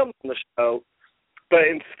wanted him on the show, but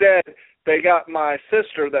instead they got my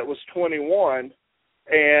sister that was 21,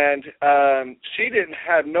 and she didn't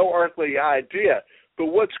have no earthly idea. But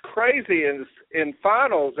what's crazy is in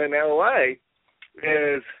finals in L.A.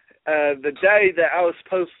 is the day that I was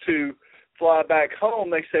supposed to fly back home,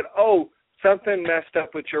 they said, oh, something messed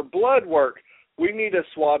up with your blood work. We need to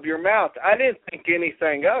swab your mouth. I didn't think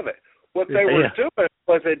anything of it. What they were doing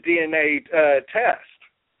was a DNA test.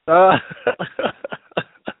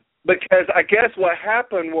 Because I guess what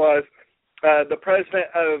happened was the president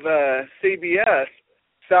of CBS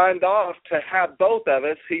signed off to have both of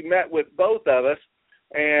us. He met with both of us,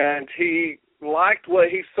 and he liked what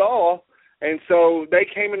he saw. And so they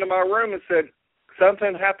came into my room and said,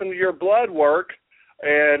 something happened to your blood work,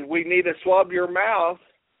 and we need to swab your mouth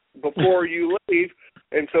before you leave.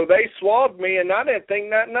 And so they swabbed me, and I didn't think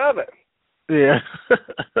nothing of it. Yeah.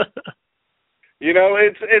 You know,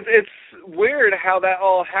 it's weird how that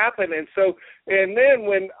all happened. And so, and then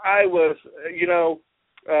when I was, you know,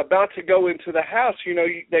 about to go into the house, you know,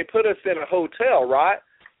 they put us in a hotel, right?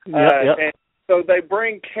 Yep. And so they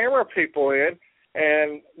bring camera people in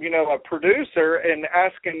and, you know, a producer and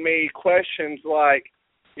asking me questions like,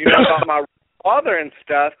 you know, about my father and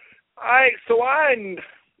stuff.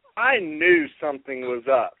 I knew something was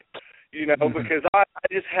up, you know, because I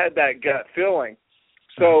just had that gut feeling.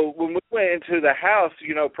 So when we went into the house,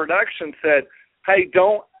 you know, production said, hey,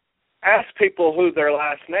 don't ask people who their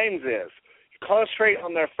last names is. Concentrate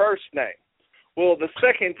on their first name. Well, the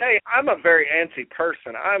second day, I'm a very antsy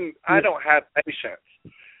person. I don't have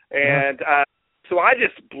patience. And so I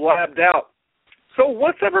just blabbed out, so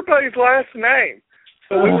what's everybody's last name?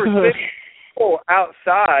 So we were sitting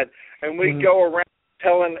outside, and we go around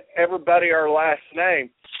telling everybody our last name.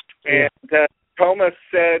 And Thomas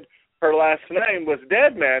said her last name was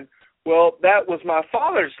Deadman. Well, that was my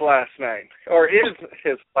father's last name, or is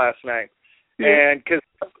his last name. And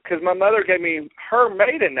because my mother gave me her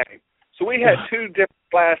maiden name. So we had two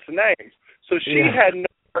different last names. So she had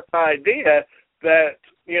no idea that,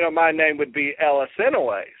 you know, my name would be Ellis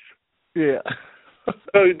anyways. Yeah.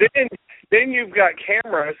 So then you've got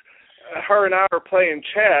cameras. Her and I are playing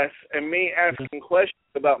chess, and me asking questions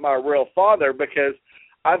about my real father because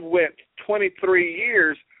I've went 23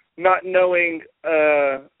 years not knowing.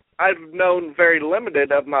 I've known very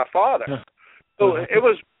limited of my father. So it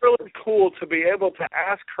was really cool to be able to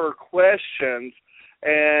ask her questions,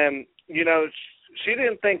 and, you know, she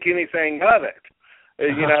didn't think anything of it,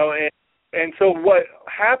 you know, and so what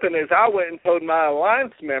happened is I went and told my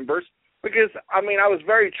alliance members because, I mean, I was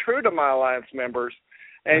very true to my alliance members,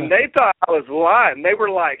 and they thought I was lying. They were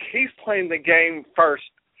like, he's playing the game first,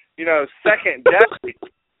 you know, second deadly.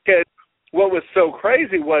 Because what was so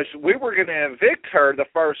crazy was we were going to evict her the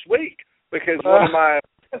first week because one of my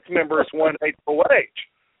members won HOH.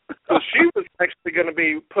 So she was actually going to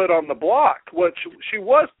be put on the block. Well, she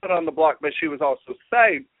was put on the block, but she was also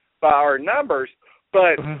saved by our numbers.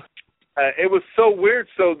 But it was so weird.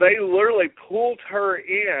 So they literally pulled her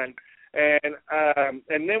in, and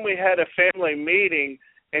then we had a family meeting,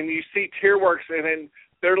 and you see Tearworks, and then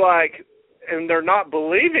they're like, and they're not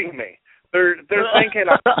believing me. They're thinking,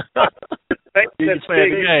 you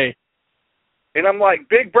playing the game. And I'm like,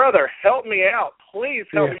 Big Brother, help me out. Please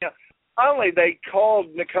help me out. Finally, they called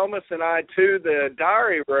Nokomis and I to the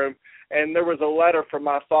diary room, and there was a letter from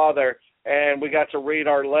my father, and we got to read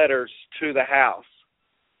our letters to the house.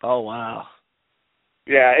 Oh, wow.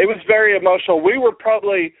 Yeah, it was very emotional. We were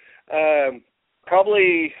probably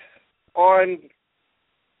on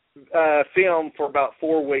film for about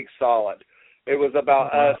 4 weeks solid. It was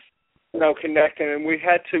about us, connecting, and we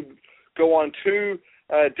had to go on 2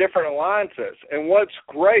 different alliances. And what's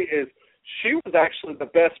great is she was actually the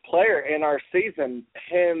best player in our season,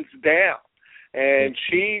 hands down. And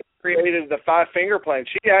she created the 5-finger plan.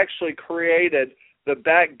 She actually created the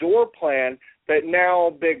backdoor plan that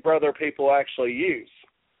now Big Brother people actually use.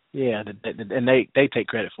 Yeah, and they take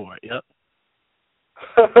credit for it. Yep.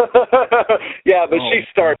 Yeah, but she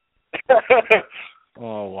started.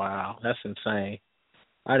 Oh wow, that's insane.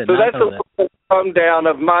 I did so not that's know that. A come down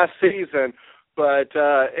of my season, but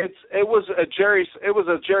it was a Jerry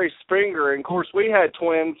Springer, and of course we had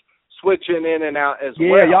twins switching in and out as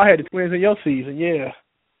well. Yeah, y'all had the twins in your season. Yeah.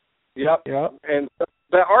 Yep. And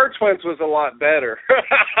our twins was a lot better.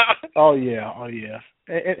 Oh yeah.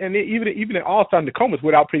 And even in All-Star, Nokomis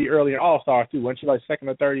went out pretty early in All-Star too. Wasn't she like second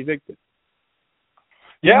or third evicted?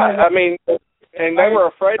 Yeah, I mean, and they were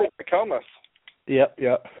afraid of Nokomis. Yep.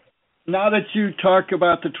 Now that you talk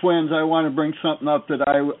about the twins, I want to bring something up that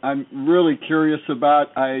I'm really curious about.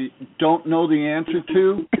 I don't know the answer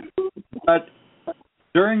to, but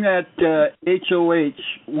during that HOH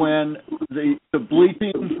when the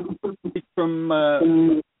bleeping from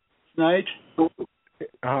tonight,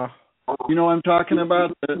 you know what I'm talking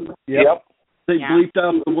about? Yep. They bleeped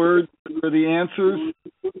out the words for the answers.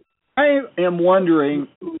 I am wondering,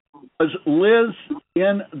 was Liz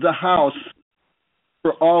in the house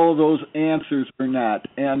for all of those answers or not?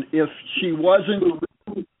 And if she wasn't,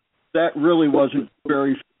 that really wasn't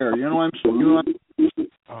very fair. You know what I'm saying?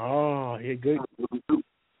 Oh, yeah, good.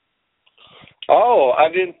 Oh, I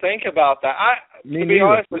didn't think about that. Me to be neither.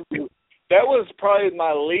 honest with you, that was probably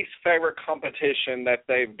my least favorite competition that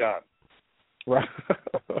they've done. Right.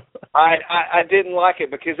 I didn't like it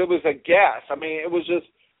because it was a guess. I mean, it was just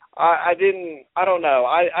I don't know.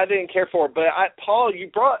 I didn't care for it. But Paul,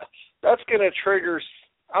 that's going to trigger.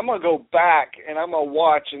 I'm going to go back and I'm going to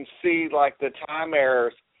watch and see like the time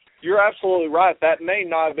errors. You're absolutely right. That may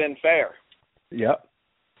not have been fair. Yep.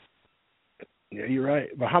 Yeah, you're right.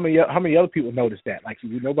 But how many other people noticed that? Like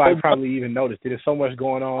nobody probably even noticed. There's so much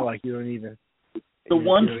going on. Like you don't even. The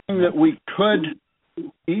one thing that we could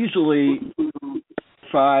easily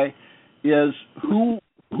identify is who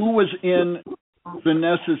was in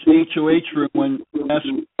Vanessa's HOH room when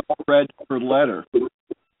Vanessa read her letter.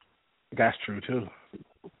 That's true too.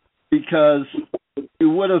 Because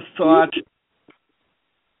you would have thought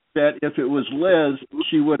that if it was Liz,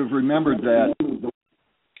 she would have remembered that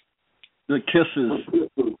the kisses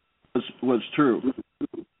was true.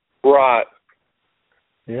 Right.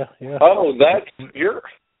 Yeah. Oh,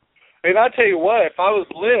 and I tell you what, if I was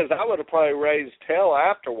Liz, I would have probably raised hell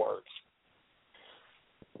afterwards.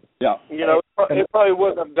 Yeah. You know, it probably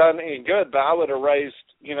wouldn't have done any good, but I would have raised,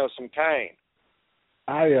 some Cain.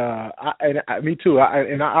 Me too.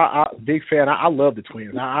 I big fan. I love the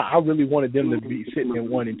twins. I really wanted them to be sitting in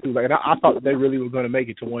 1 and 2. Like, and I thought that they really were going to make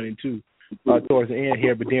it to 1 and 2 towards the end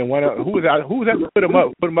here. But then who was that to put them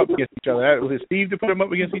up against each other? Was it Steve to put them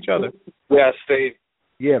up against each other? Yeah, Steve.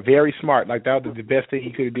 Yeah, very smart. Like that was the best thing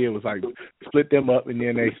he could have did was like split them up, and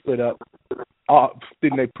then they split up.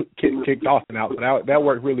 Then they kicked Austin out. So that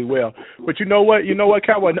worked really well. But you know what,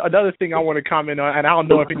 Cowboy? Another thing I want to comment on, and I don't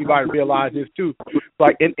know if anybody realized this too.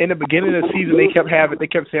 Like in the beginning of the season, they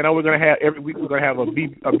kept saying, "Oh, we're gonna have every week. We're gonna have a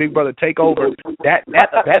Big Brother takeover."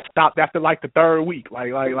 That stopped after like the third week.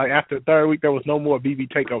 Like after the third week, there was no more BB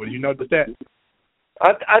takeovers. You notice that?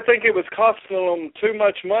 I think it was costing them too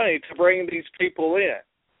much money to bring these people in.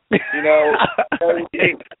 They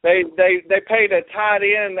paid a tight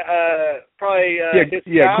end probably his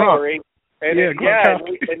salary, and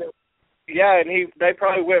they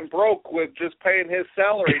probably went broke with just paying his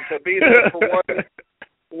salary to be there for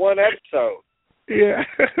one episode. Yeah.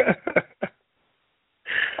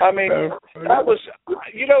 I mean, that was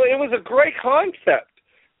it was a great concept,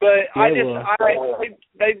 but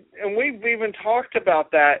and we've even talked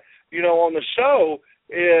about that on the show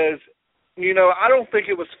is. I don't think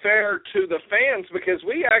it was fair to the fans because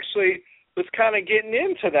we actually was kind of getting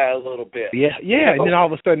into that a little bit. Yeah, and then all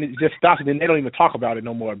of a sudden it just stops, and then they don't even talk about it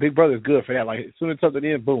no more. Big Brother's good for that. Like as soon as something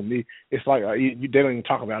in, boom, it's like they don't even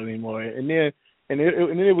talk about it anymore.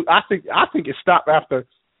 I think it stopped after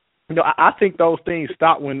I think those things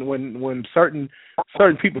stop when certain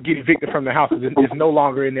people get evicted from the house. It's no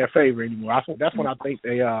longer in their favor anymore. That's when I think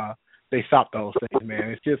they stop those things, man.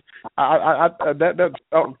 It's just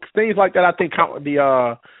things like that. I think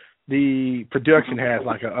the production has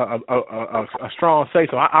like a strong say.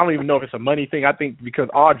 So I don't even know if it's a money thing. I think because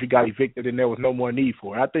Audrey got evicted and there was no more need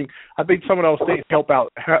for it. I think some of those things help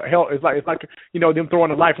out. It's like them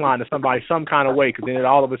throwing a lifeline to somebody some kind of way, because then it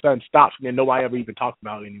all of a sudden stops and then nobody ever even talks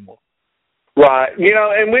about it anymore. Right.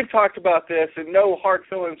 And we've talked about this, and no hard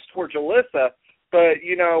feelings towards Alyssa, but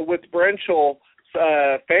with Brenchel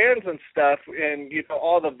fans and stuff, and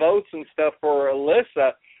all the votes and stuff for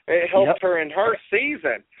Alyssa, it helped her in her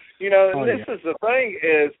season. This is the thing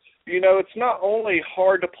is, it's not only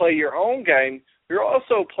hard to play your own game, you're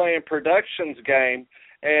also playing production's game,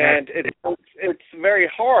 and it's very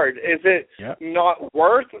hard. Is it not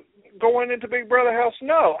worth going into Big Brother House?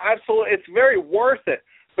 No, absolutely. It's very worth it,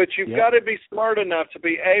 but you've got to be smart enough to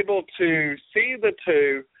be able to see the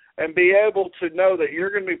two and be able to know that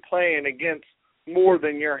you're going to be playing against more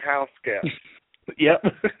than your house guests. Yep.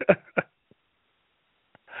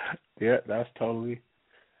 Yeah, that's totally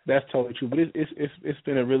true. But it's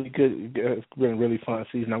been a really good, it's been a really fun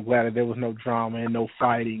season. I'm glad that there was no drama and no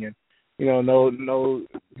fighting and no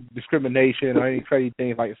discrimination or any crazy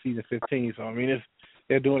things like season 15. So I mean,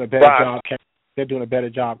 they're doing a better job. They're doing a better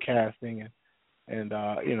job casting and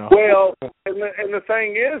Well, and the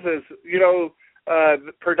thing is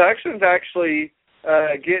the production's actually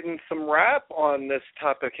getting some rap on this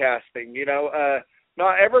type of casting.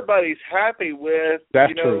 Not everybody's happy with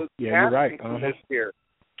that's true. Yeah, you're right. This year.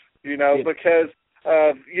 Because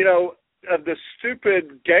of the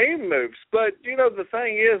stupid game moves. But the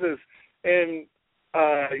thing is in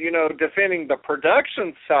defending the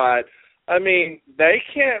production side, I mean, they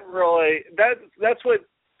can't really. That's what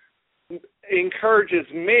encourages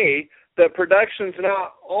me that production's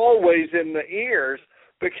not always in the ears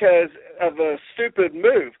because of a stupid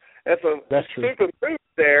move. If a stupid move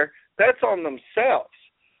there, that's on themselves.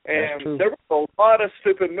 And there were a lot of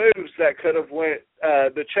stupid moves that could have went.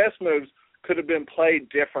 The chess moves could have been played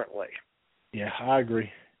differently. Yeah, I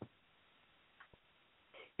agree.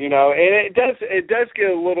 And it does get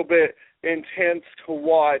a little bit intense to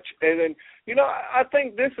watch. And then I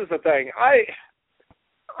think this is the thing.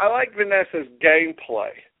 I like Vanessa's gameplay.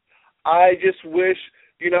 I just wish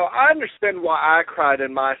I understand why I cried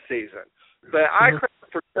in my season, but I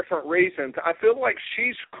cried for different reasons. I feel like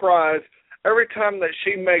she cries every time that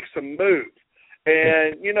she makes a move.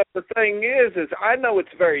 And, the thing is I know it's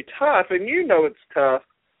very tough, and it's tough,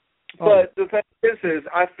 but the thing is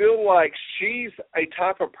I feel like she's a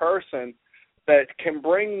type of person that can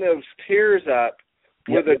bring those tears up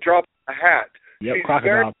with a drop of a hat. Yep, she's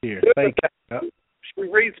crocodile tears. She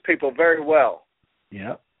reads people very well.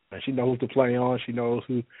 Yep, and she knows to play on. She knows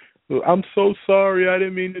who I'm so sorry, I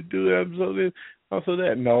didn't mean to do that. I'm so this. Also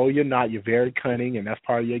that. No, you're not. You're very cunning, and that's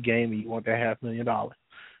part of your game, and you want that $500,000.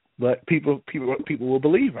 But people will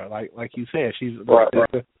believe her, like you said. She's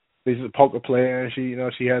a poker player, and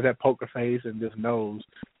she has that poker face and just knows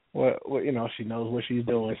what she knows what she's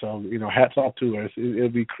doing. So hats off to her.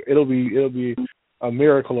 It'll be a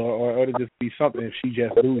miracle, or it'll just be something if she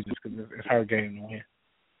just loses, because it's her game to win.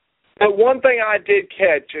 But one thing I did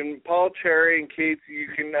catch, and Paul, Terry, and Keith, you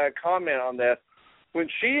can comment on this. When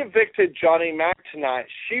she evicted Johnny Mac tonight,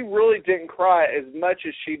 she really didn't cry as much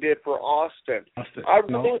as she did for Austin. I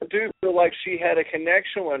really do feel like she had a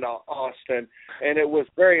connection with Austin, and it was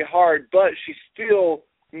very hard, but she still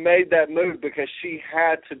made that move because she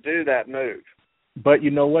had to do that move. But you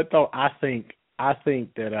know what, though? I think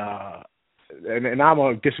that, and I'm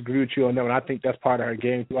going to disagree with you on that one. I think that's part of her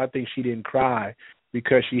game, too. I think she didn't cry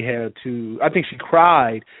because she had to. I think she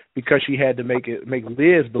cried because she had to make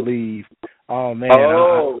Liz believe, oh, man,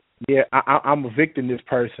 I'm evicting this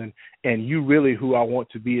person, and you really who I want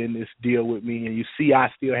to be in this deal with me, and you see I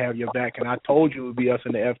still have your back, and I told you it would be us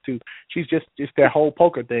in the F2. She's just that whole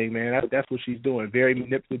poker thing, man. That's what she's doing. Very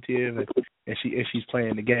manipulative, and she's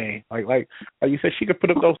playing the game. Like you said, she could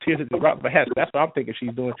put up those tears at the drop of a hat. That's what I'm thinking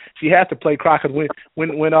she's doing. She has to play cry, because when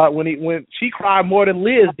she cried more than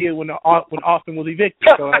Liz did when Austin was evicted.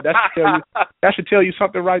 So that should tell you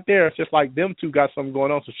something right there. It's just like them two got something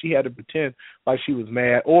going on, so she had to pretend like she was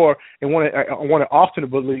mad, and wanted Austin to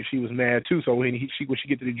believe she was mad too. So when she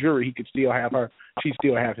get to the jury, he could still have her. She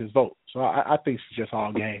still have his vote. So I think it's just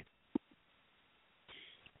all game.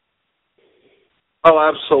 Oh,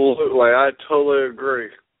 absolutely. I totally agree.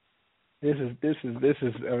 This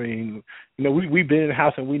is. I mean, you know, we've been in the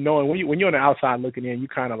house and we know, and when you're on the outside looking in, you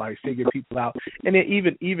kind of like figure people out. And then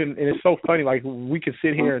even, and it's so funny. Like we can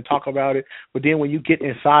sit here and talk about it, but then when you get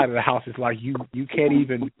inside of the house, it's like you can't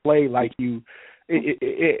even play like you.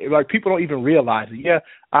 Like people don't even realize it. Yeah,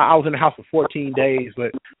 I was in the house for 14 days,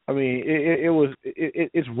 but I mean,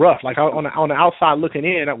 it's rough. Like on the outside looking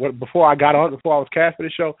in, before I was cast for the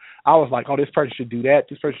show, I was like, oh, this person should do that.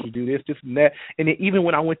 This person should do this and that. And then even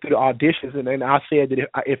when I went through the auditions and I said that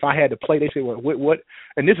if I had to play, they said, well, what?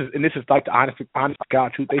 And this is like the honest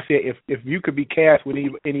God truth. They said if you could be cast with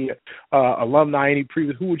any alumni, any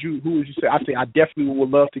previous, who would you say? I said I definitely would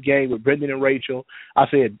love to game with Brendan and Rachel. I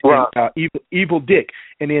said Evil Dick,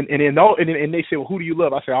 and then they said, well, who do you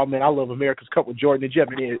love? I said, oh man, I love America's Cup with Jordan and Jeff.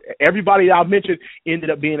 And then everybody I mentioned ended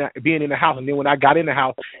up being in the house. And then when I got in the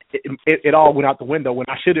house, it all went out the window. What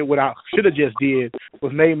I should have just did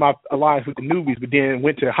was made my alliance with the newbies, but then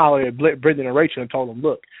went to holler at Brendan and Rachel and told them,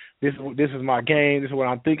 look, this is my game. This is what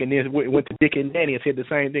I'm thinking. Then went to Dick and Danny and said the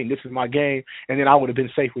same thing. This is my game, and then I would have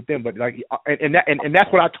been safe with them. But like, and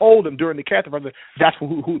that's what I told them during the casting. That's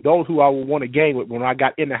those who I would want to game with. When I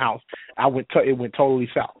got in the house, it went totally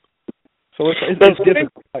south. So it's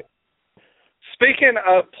different. Speaking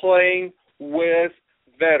of playing with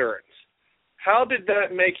veterans, how did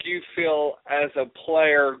that make you feel as a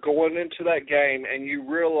player going into that game and you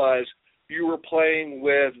realized you were playing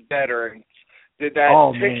with veterans? Did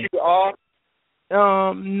that tick you off?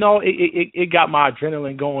 No, it got my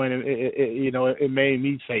adrenaline going. It made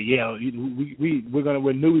me say, yeah,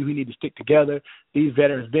 we're newbies. We need to stick together. These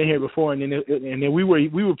veterans been here before, and then we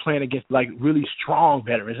were playing against like really strong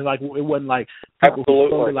veterans. And like it wasn't like people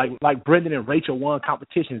who like Brendan and Rachel won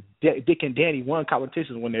competitions. Dick and Danny won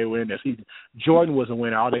competitions when they were in their season. Jordan was a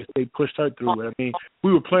winner. They pushed her through. But I mean,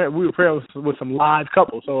 we were playing with some live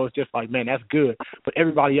couples, so it's just like, man, that's good. But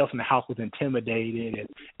everybody else in the house was intimidated, and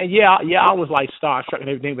I was like starstruck and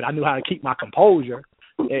everything, but I knew how to keep my composure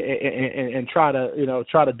and try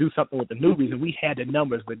to do something with the newbies. And we had the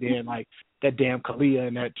numbers, but then like that damn Kalia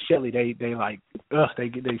and that Shelly, they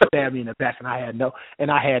stabbed me in the back, and I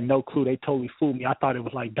had no clue. They totally fooled me. I thought it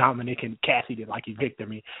was like Dominic and Cassie that like evicted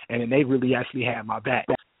me, and then they really actually had my back.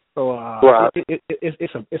 So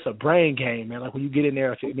it's a brain game, man. Like when you get in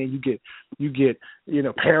there, and then you get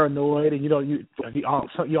paranoid, and you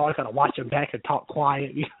always gotta watch your back and talk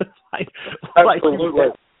quiet. Absolutely.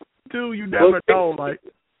 Dude, you never know. Like,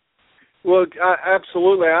 well,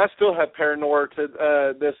 absolutely. I still have paranoia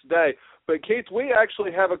to this day. But Keith, we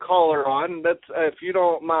actually have a caller on. That's if you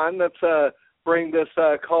don't mind, let's bring this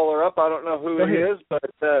caller up. I don't know who he is,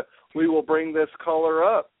 but we will bring this caller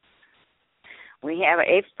up. We have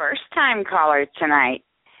a first-time caller tonight.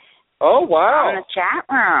 Oh, wow. In the chat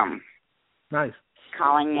room. Nice.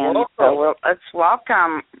 Calling in. So let's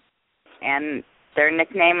welcome. And their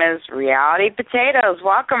nickname is Reality Potatoes.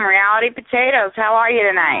 Welcome, Reality Potatoes. How are you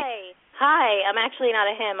tonight? Hi. I'm actually not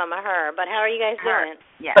a him. I'm a her. But how are you guys doing?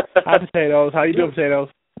 Yes. Hi, Potatoes. How you doing, Potatoes?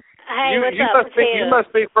 Hey, what's up, Potatoes? You must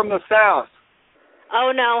be from the South. Oh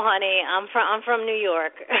no, honey. I'm from New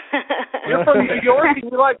York. You're from New York and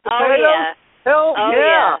you like potatoes? Oh yeah. Hell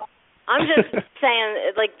yeah. I'm just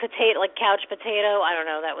saying, like couch potato. I don't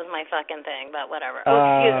know. That was my fucking thing, but whatever. Oh,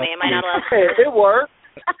 excuse me. Am I not allowed to? It works.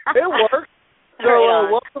 It works. So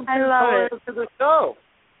welcome to the show.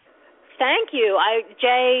 Thank you.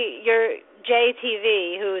 You're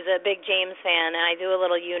JTV, who's a big James fan, and I do a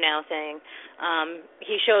little You Now thing.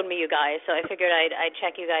 He showed me you guys, so I figured I'd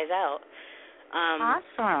check you guys out.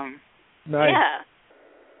 Awesome. Nice. Yeah.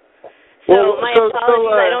 So my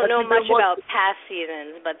apologies, I don't know much about past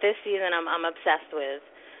seasons, but this season I'm obsessed with.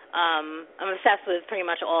 I'm obsessed with pretty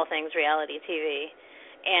much all things reality TV.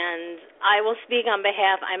 And I will speak on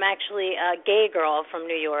behalf, I'm actually a gay girl from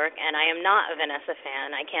New York, and I am not a Vanessa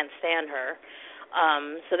fan. I can't stand her.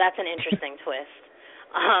 So that's an interesting twist.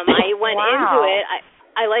 I went into it.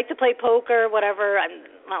 I like to play poker, whatever. I'm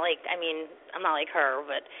not like her,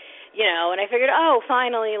 but and I figured,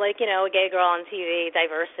 finally, a gay girl on TV,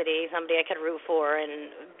 diversity, somebody I could root for, and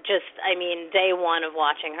day one of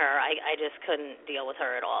watching her, I just couldn't deal with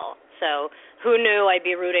her at all. So who knew I'd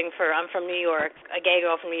be rooting for, I'm from New York, a gay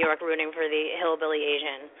girl from New York rooting for the hillbilly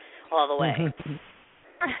Asian all the way.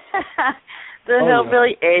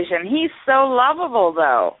 Hillbilly Asian. He's so lovable,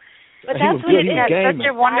 though. But that's what it is. He has such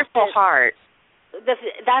a wonderful heart.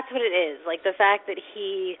 That's what it is. Like the fact that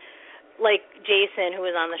he, like Jason, who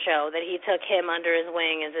was on the show, that he took him under his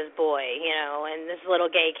wing as his boy, and this little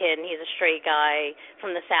gay kid, and he's a straight guy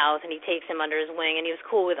from the South, and he takes him under his wing, and he was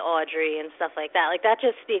cool with Audrey and stuff like that. Like that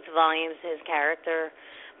just speaks volumes to his character.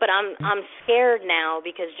 But I'm scared now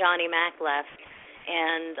because Johnny Mac left,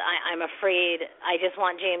 and I'm afraid. I just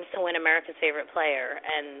want James to win America's Favorite Player,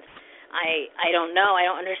 and I don't know. I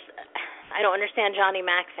don't understand Johnny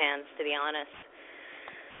Mac fans, to be honest.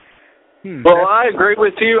 Well, I agree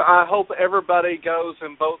with you. I hope everybody goes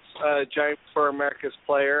and votes James for America's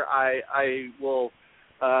Player. I will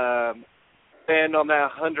stand on that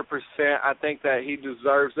 100%. I think that he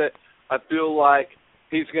deserves it. I feel like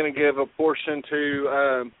he's going to give a portion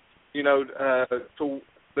to, to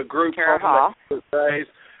the group on those days.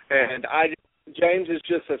 And James is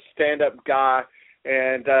just a stand-up guy,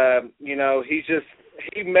 and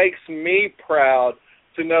he makes me proud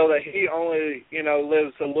to know that he only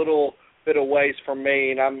lives a little bit of ways from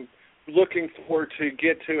me, and I'm looking forward to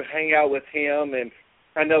get to hang out with him, and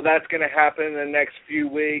I know that's going to happen in the next few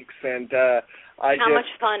weeks. And how much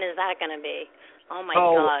fun is that going to be? Oh my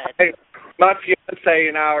God! My fiance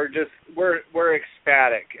and I are we're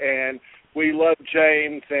ecstatic, and we love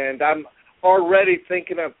James, and I'm already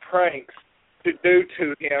thinking of pranks to do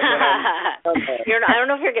to him. I don't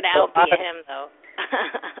know if you're going to outbeat him though.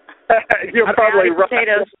 You're probably right.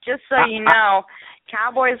 Potatoes, just so you know,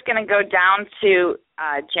 Cowboy's going to go down to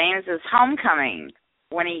James's homecoming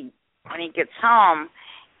when he gets home,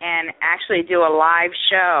 and actually do a live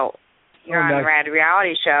show here on the Rad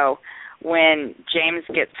Reality Show when James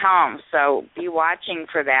gets home. So be watching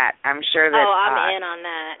for that. I'm sure that. Oh, I'm in on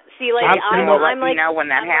that. See, like I'm like, when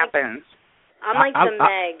that happens. I'm like the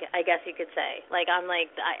Meg, I guess you could say. Like I'm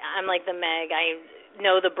like the Meg. I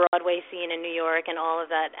know the Broadway scene in New York and all of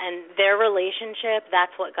that, and their relationship.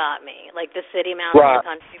 That's what got me. Like the city mouse and the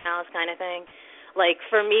country mouse kind of thing. Like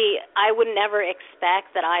for me, I would never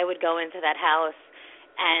expect that I would go into that house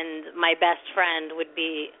and my best friend would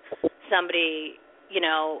be somebody,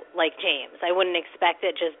 like James. I wouldn't expect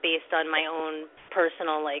it just based on my own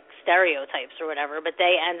personal, like, stereotypes or whatever, but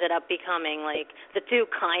they ended up becoming, like, the two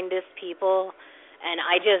kindest people, and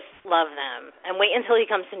I just love them. And wait until he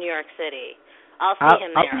comes to New York City. I'll see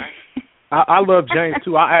him there. I love James,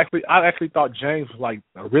 too. I actually thought James was, like,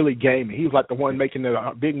 really gaming. He was, like, the one making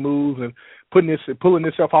the big moves and pulling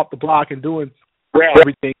himself off the block and doing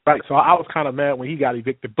everything right. So I was kind of mad when he got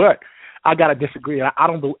evicted, but I gotta disagree.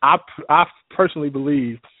 I personally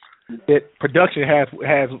believe that production has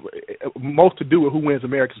most to do with who wins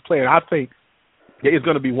America's Player. I think it's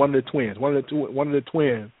going to be one of the twins. One of the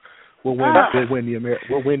twins will win the America's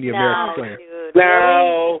Player. Dude.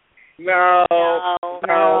 No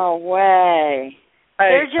way.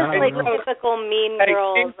 They're just like typical mean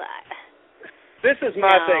girls. This is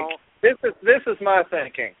my thinking. This is my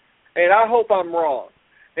thinking, and I hope I'm wrong.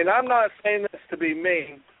 And I'm not saying this to be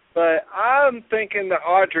mean, but I'm thinking that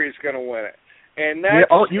Audrey's going to win it. And that's,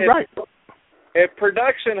 you're right. If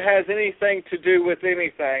production has anything to do with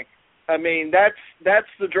anything, I mean, that's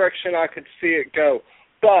the direction I could see it go.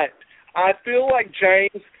 But I feel like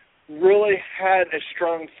James really had a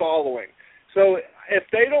strong following. So if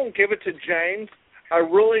they don't give it to James, I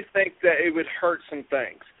really think that it would hurt some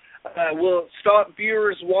things. Will it stop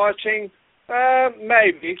viewers watching?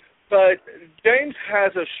 Maybe. But James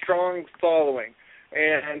has a strong following,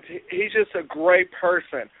 and he's just a great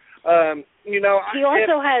person. He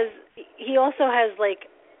also has like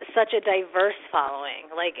such a diverse following,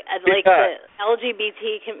 like the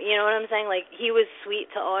LGBT. You know what I'm saying? Like he was sweet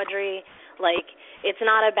to Audrey. Like it's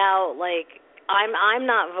not about like I'm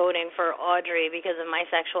not voting for Audrey because of my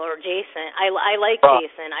sexual or Jason. I like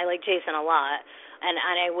Jason. I like Jason a lot. And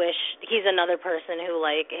I wish he's another person who,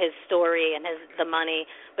 like, his story and the money.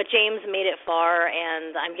 But James made it far,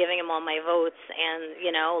 and I'm giving him all my votes. And,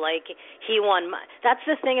 like, he won. That's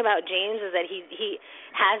the thing about James is that he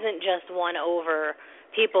hasn't just won over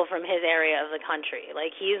people from his area of the country.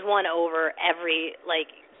 Like, he's won over every,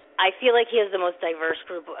 like, I feel like he has the most diverse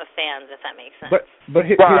group of fans, if that makes sense. But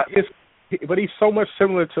he's so much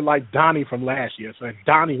similar to, like, Donnie from last year. So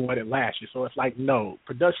Donnie won it last year. So it's like, no,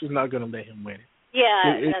 production's not going to let him win it.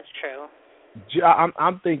 Yeah, that's true.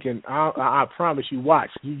 I'm thinking. I promise you. Watch.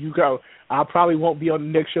 You go. I probably won't be on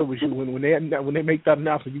the next show with you when they make that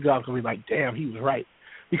announcement. You guys gonna be like, "Damn, he was right."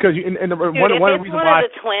 Because one of the reasons why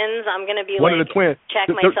the twins, I'm gonna be one of the twins. Check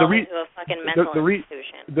myself into a fucking mental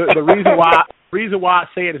institution. The reason why I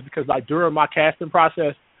say it is because like during my casting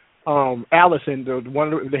process, Allison,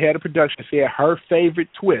 the head of production, said her favorite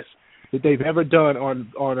twist that they've ever done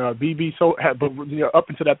on BB up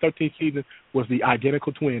until that 13th season was the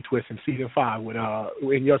identical twin twist in season 5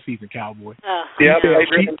 in your season, Cowboy.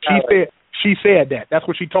 She said that. That's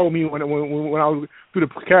what she told me when I was through the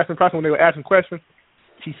casting process when they were asking questions.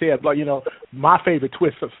 She said, my favorite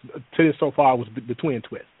twist to this so far was the twin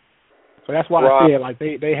twist. So that's why I said, like,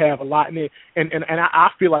 they have a lot in it. And I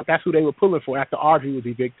feel like that's who they were pulling for after Audrey was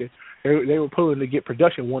evicted. They were pulling to get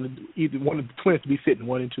production, either one of the twins to be sitting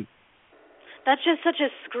 1 and 2. That's just such a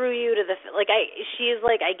screw you to the she's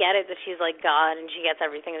like, I get it that she's like God and she gets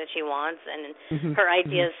everything that she wants and her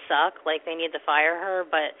ideas suck, like they need to fire her,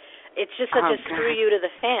 but it's just such a screw you to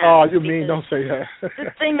the fans. Oh, you mean, don't say that.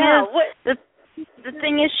 The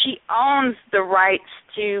thing is she owns the rights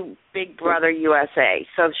to Big Brother USA,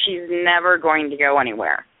 so she's never going to go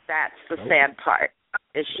anywhere. That's the sad part.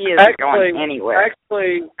 Is she isn't going anywhere.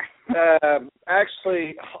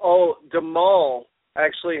 Jamal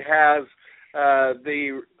actually has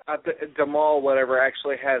Jamal whatever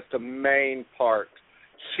actually has the main part.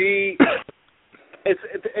 It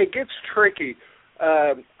gets tricky.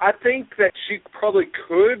 I think that she probably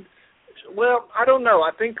could. Well, I don't know.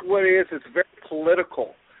 I think what it is, it's very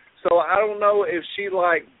political. So I don't know if she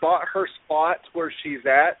like bought her spot where she's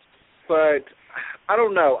at, but I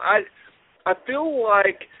don't know. I feel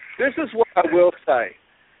like this is what I will say.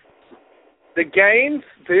 The games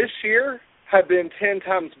this year have been 10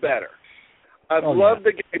 times better. I've loved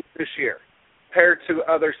the games this year compared to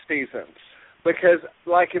other seasons because,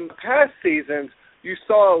 like in the past seasons, you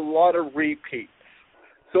saw a lot of repeats.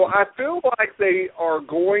 So I feel like they are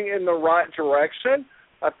going in the right direction.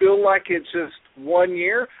 I feel like it's just 1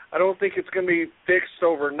 year. I don't think it's going to be fixed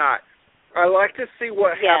overnight. I like to see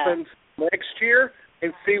what happens next year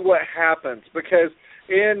and see what happens because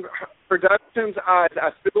in production's eyes,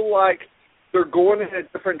 I feel like they're going in a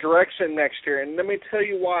different direction next year. And let me tell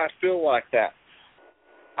you why I feel like that.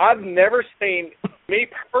 I've never seen, me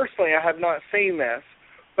personally, I have not seen this,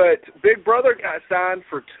 but Big Brother got signed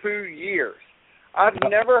for 2 years. I've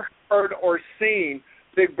never heard or seen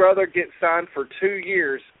Big Brother get signed for 2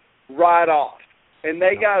 years right off. And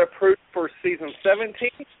they got approved for season 17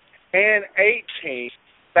 and 18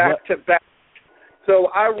 back to back. So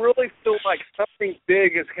I really feel like something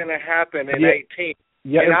big is going to happen in 18.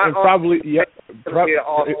 Yeah, and probably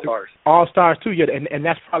All-Stars. All-Stars too, yeah, and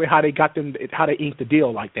that's probably how they got them, how they inked the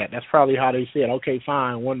deal like that. That's probably how they said, okay,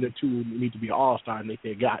 fine, 1 to 2 need to be All-Star, and they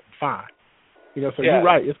said, got it, fine. You know, so you're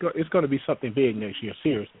right. It's going to be something big next year,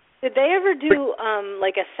 seriously. Did they ever do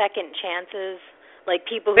like a second chances, like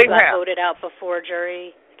people who got voted out before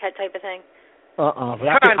jury type of thing? Have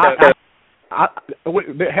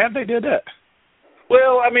they did that?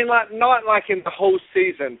 Well, I mean, not like in the whole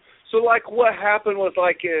season. So, like, what happened was,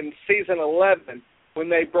 like, in season 11, when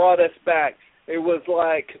they brought us back, it was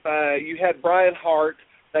like you had Brian Hart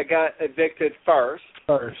that got evicted first.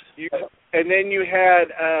 And then you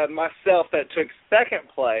had myself that took second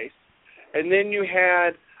place. And then you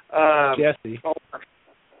had... Jesse.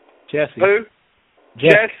 Who?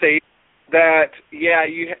 Jesse. That,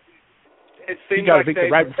 it seemed got like evicted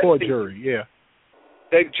right before jury,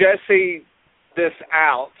 They Jesse this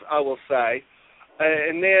out, I will say.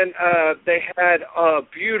 And then they had a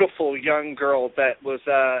beautiful young girl that was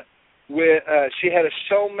she had a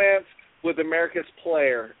showmance with America's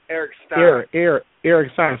Player, Eric Stein.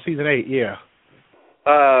 Eric Stein, season 8,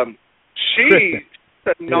 she's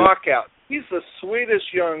a knockout. She's the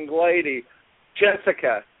sweetest young lady,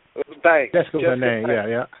 Jessica Banks. Jessica's her name,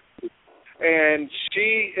 yeah. And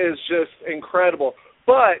she is just incredible.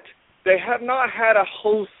 But they have not had a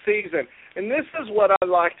whole season. And this is what I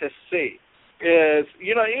like to see. Is,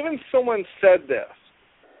 you know, even someone said this.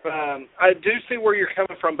 I do see where you're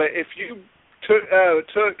coming from, but if you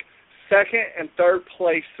took second and third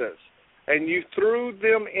places and you threw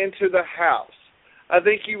them into the house, I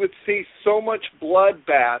think you would see so much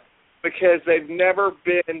bloodbath because they've never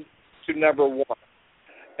been to number 1.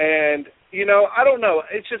 And, you know, I don't know.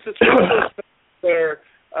 It's just it's one of those things where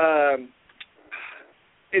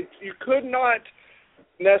you could not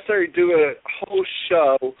necessarily do a whole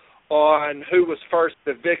show on who was first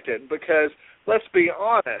evicted because, let's be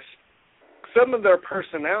honest, some of their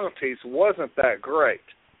personalities wasn't that great.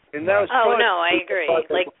 And that was I agree.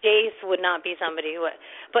 Like, Jace would not be somebody who would.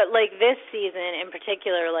 But, like, this season in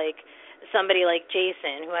particular, like, somebody like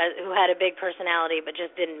Jason who had a big personality but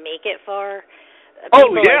just didn't make it far.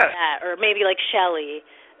 People like that. Or maybe like Shelley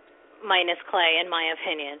minus Clay, in my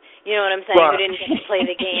opinion. You know what I'm saying? Who didn't get to play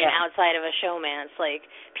the game outside of a showmance. Like,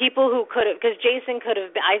 people who could have, because Jason could have,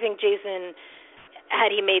 I think Jason, had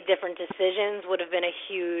he made different decisions, would have been a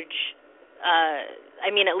huge,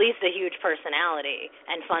 at least a huge personality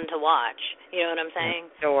and fun to watch. You know what I'm saying?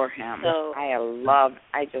 Adore him. So,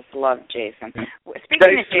 I just love Jason.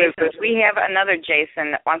 Speaking of Jason, we have another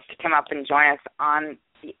Jason that wants to come up and join us on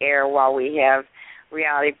the air while we have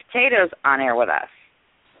Reality Potatoes on air with us.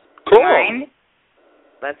 Cool. Mind?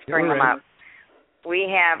 Let's bring them up. We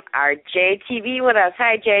have our JTV with us.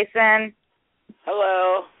 Hi, Jason.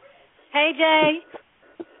 Hello. Hey, Jay.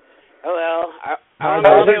 Hello.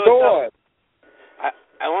 How's it going?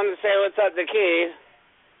 I wanted to say what's up to Keith.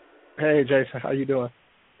 Hey, Jason. How you doing?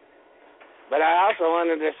 But I also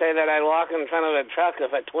wanted to say that I'd walk in front of a truck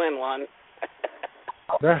if a twin won.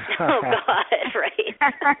 Oh, God, right.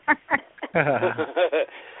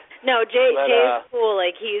 No, Jay's cool.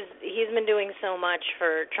 Like, he's been doing so much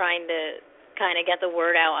for trying to kind of get the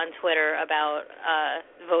word out on Twitter about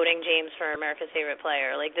voting James for America's favorite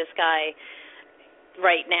player. Like, this guy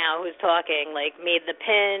right now who's talking, like, made the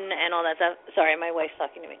pin and all that stuff. Sorry, my wife's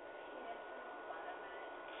talking to me.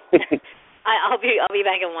 I'll be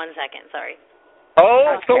back in 1 second. Sorry.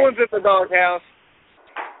 Oh, okay. Someone's in the doghouse.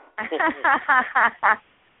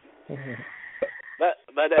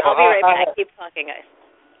 but I'll be right back. Keep talking, guys.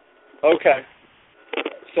 Okay.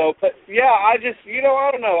 So, but yeah, I just, I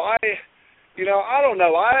don't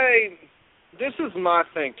know. This is my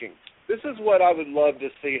thinking. This is what I would love to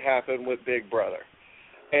see happen with Big Brother.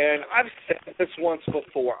 And I've said this once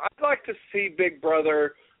before. I'd like to see Big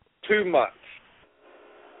Brother 2 months.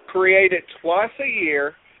 Create it twice a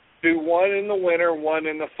year. Do one in the winter, one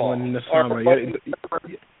in the fall. One in the summer. You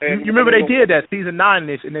remember they did that season 9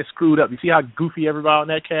 and they screwed up. You see how goofy everybody on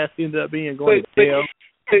that cast ended up being going to jail?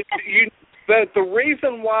 But the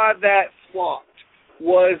reason why that flopped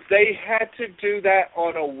was they had to do that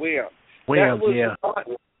on a whim.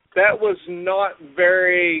 That was not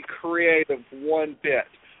very creative one bit.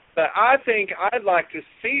 But I think I'd like to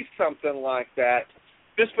see something like that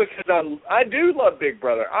just because I do love Big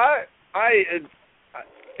Brother.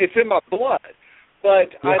 It's in my blood. But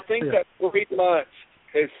I think that 3 months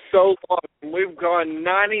is so long. We've gone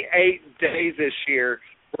 98 days this year.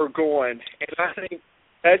 We're going. And I think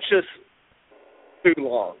that's just too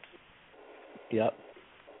long. Yep.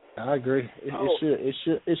 I agree.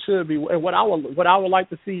 It should be. And what I would like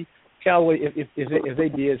to see, Callaway, if they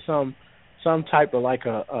did some type of like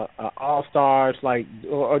a all stars, like,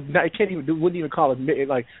 or wouldn't even call it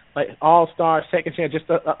like all stars, second chance, just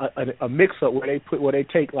a mix up where they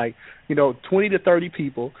take like 20 to 30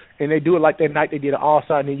 people and they do it like that night they did an all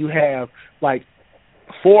star, and then you have like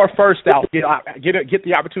 4 first out get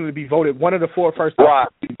the opportunity to be voted. One of the 4 first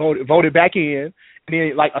out voted back in. And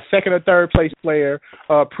then, like, a second or third place player,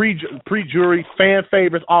 pre-jury, fan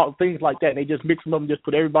favorites, all things like that. And they just mix them up and just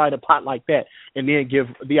put everybody in a pot like that, and then give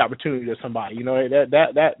the opportunity to somebody.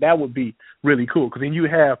 That would be really cool. Because then you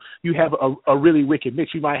have a really wicked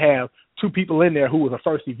mix. You might have 2 people in there who was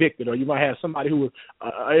first evicted, or you might have somebody who was,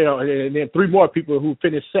 and then 3 more people who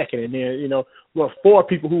finished second, and then 4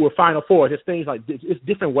 people who were final 4. Just things like this. It's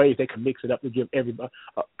different ways they can mix it up to give everybody,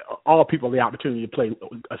 all people, the opportunity to play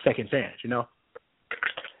a second chance.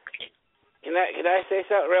 Can I say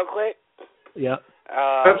something real quick? Yeah.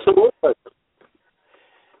 Absolutely.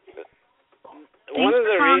 One of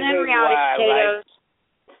the reasons why I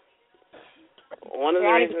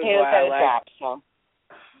like. So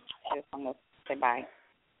I just want to say bye.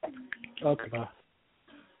 Okay, bye.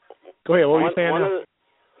 Go ahead. What were you saying now?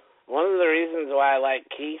 One of the reasons why I like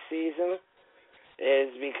Key season is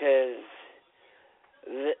because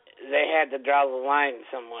they had to draw the line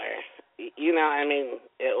somewhere.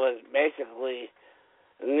 It was basically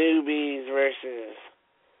newbies versus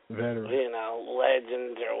veterans,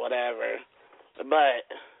 legends or whatever. But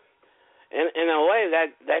in a way,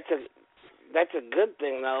 that's a good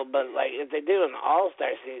thing though. But like if they do an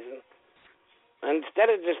all-star season,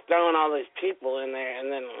 instead of just throwing all these people in there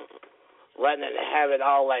and then letting it have it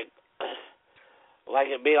all like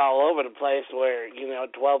it be all over the place, where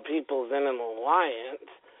 12 people's in an alliance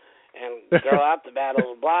and throw out the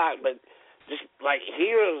battle of the block, but just like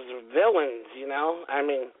heroes or villains,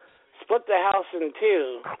 split the house in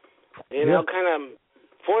 2, kind of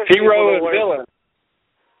force hero and villain.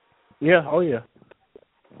 Yeah, oh yeah.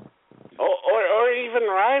 Or even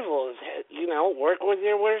rivals, work with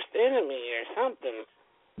your worst enemy or something.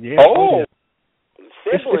 Yeah. Oh.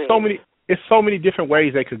 Siblings. It's so many different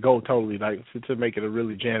ways they could go totally, like to make it a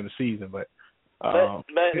really jammed season, but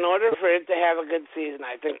in order for it to have a good season,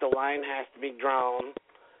 I think the line has to be drawn.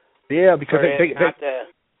 Yeah, because go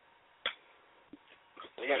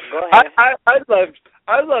ahead.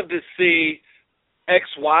 I'd love to see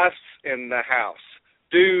ex-wives in the house.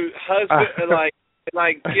 Do husband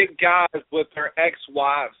like get guys with their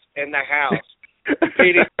ex-wives in the house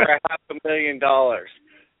competing for $500,000.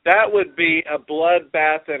 That would be a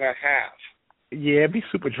bloodbath and a half. Yeah, it'd be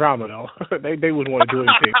super drama though. they wouldn't want to do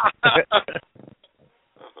anything.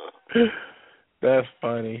 That's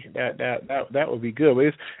funny. That would be good. But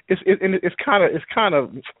it's kind of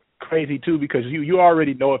crazy too because you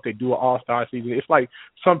already know if they do an all-star season. It's like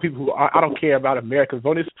some people who I don't care about America's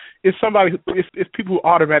vote. It's somebody it's people who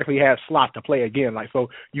automatically have slots to play again. Like so,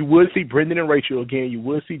 you would see Brendan and Rachel again. You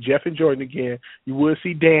would see Jeff and Jordan again. You would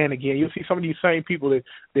see Dan again. You'll see some of these same people that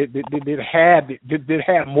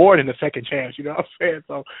had more than a second chance. You know what I'm saying?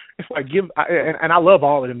 So it's like and I love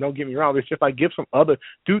all of them. Don't get me wrong. It's just like give some other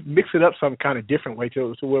mix it up some kind of different way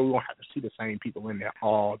to where we won't have to see the same people in there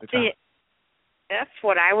all the time. That's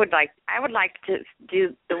what I would like. I would like to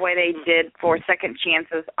do the way they did for Second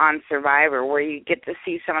Chances on Survivor, where you get to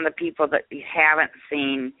see some of the people that you haven't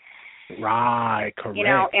seen. Right, correct. You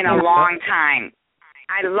know, in a long time.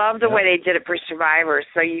 I love the way they did it for Survivor.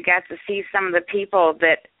 So you got to see some of the people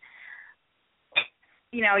that,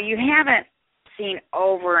 you know, you haven't seen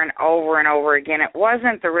over and over and over again. It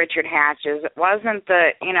wasn't the Richard Hatches. It wasn't the,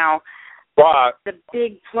 you know, the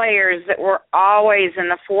big players that were always in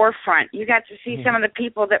the forefront. You got to see some of the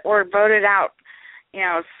people that were voted out, you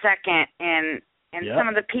know, second, and some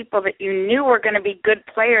of the people that you knew were going to be good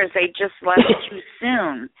players. They just left too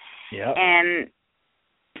soon. Yep. And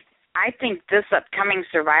I think this upcoming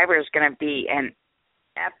Survivor is going to be an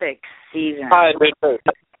epic season. I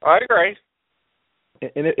agree.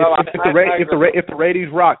 And if the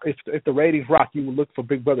ratings rock, you would look for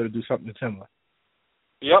Big Brother to do something similar.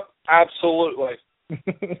 Yep, absolutely.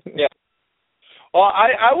 Yeah. Well,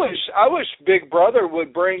 I wish Big Brother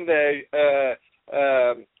would bring the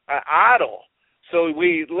idol, so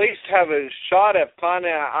we at least have a shot at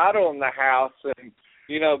finding an idol in the house and,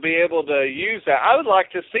 you know, be able to use that. I would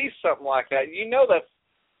like to see something like that. You know, that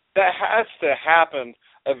has to happen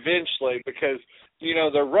eventually because, you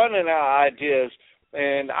know, they're running out of ideas,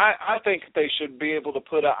 and I think they should be able to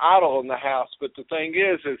put an idol in the house. But the thing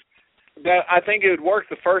is that I think it would work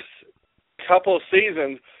the first couple of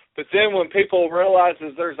seasons, but then when people realize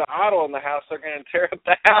there's an idol in the house, they're going to tear up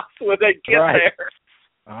the house when they get there.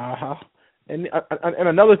 Uh-huh. And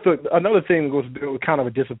another thing was kind of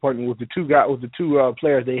a disappointment with the two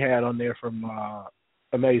players they had on there from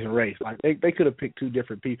Amazing Race. Like they could have picked two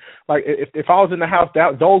different people. Like if I was in the house,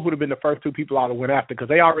 those would have been the first two people I would have went after because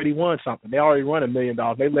they already won something. They already won $1 million.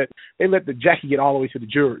 They let the Jackie get all the way to the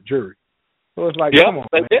jury. So it's like, come on,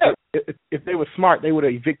 man. If they were smart, they would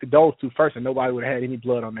have evicted those two first, and nobody would have had any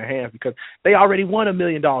blood on their hands because they already won $1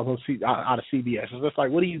 million out of CBS. So it's like,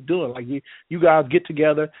 what are you doing? Like you guys get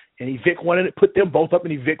together and evict one, and put them both up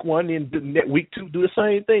and evict one, and week 2 do the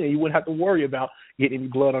same thing, and you wouldn't have to worry about getting any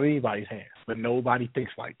blood on anybody's hands. But nobody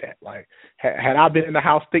thinks like that. Like had I been in the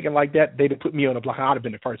house thinking like that, they'd have put me on the block. I'd have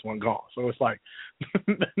been the first one gone. So it's like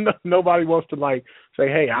nobody wants to like say,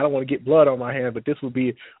 hey, I don't want to get blood on my hand, but this would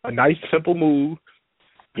be a nice simple move.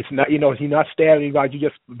 It's not, you know, you're not stabbing anybody. You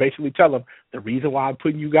just basically tell them the reason why I'm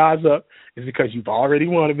putting you guys up is because you've already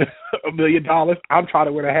won $1 million. I'm trying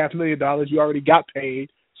to win $500,000. You already got paid.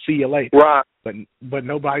 See you later. Right. But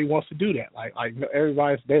nobody wants to do that. Like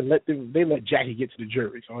they let Jackie get to the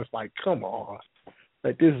jury. So it's like, come on,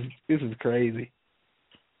 like this is crazy.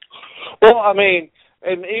 Well, I mean,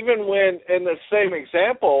 and even when in the same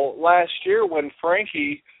example last year when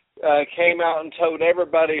Frankie came out and told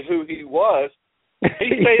everybody who he was, he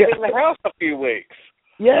stayed in the house a few weeks.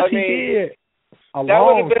 Yes, he did.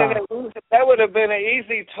 That would have been an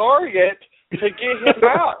easy target to get him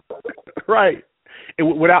out. Right.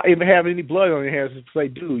 Without even having any blood on your hands, to say,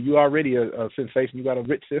 dude, you already a sensation. You got a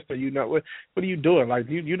rich sister. You know what are you doing? Like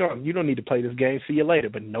you don't need to play this game. See you later.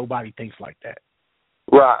 But nobody thinks like that.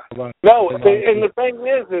 Right. No, and the thing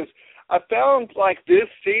is I found like this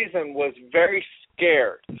season was very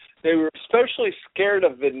scared. They were especially scared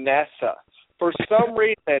of Vanessa. For some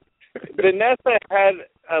reason, Vanessa had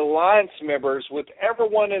alliance members with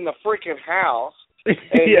everyone in the freaking house, and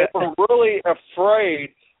they were really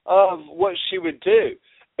afraid of what she would do.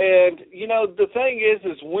 And, you know, the thing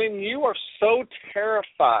is when you are so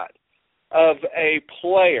terrified of a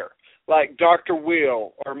player like Dr.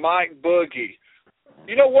 Will or Mike Boogie,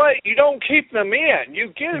 you know what? You don't keep them in. You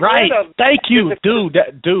get rid of them. Thank you, dude.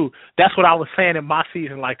 That's what I was saying in my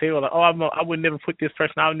season. Like they were like, oh, I would never put this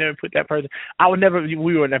person. I would never put that person. I would never.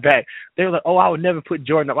 We were in the back. They were like, oh, I would never put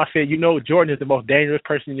Jordan up. I said, you know, Jordan is the most dangerous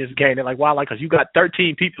person in this game. They're like, why? Like, because you got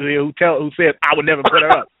 13 people here who said I would never put her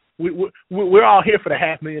up. We're all here for the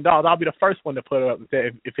 $500,000. I'll be the first one to put her up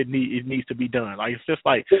if it needs to be done. Like it's just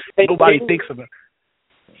like nobody thinks of it.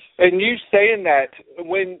 And you saying that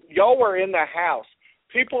when y'all were in the house,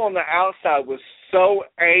 people on the outside was so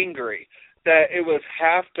angry that it was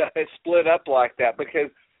split up like that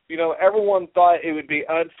because, you know, everyone thought it would be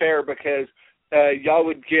unfair because y'all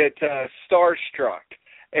would get starstruck.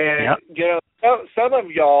 And, you know, some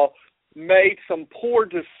of y'all made some poor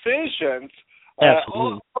decisions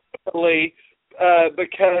on ultimately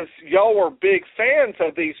because y'all were big fans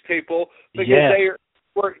of these people because they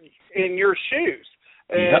were in your shoes.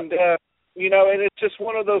 And, and it's just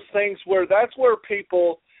one of those things where that's where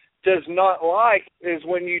people does not like is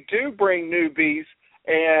when you do bring newbies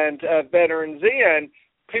and veterans in,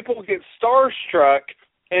 people get starstruck,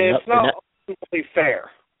 and it's not ultimately fair.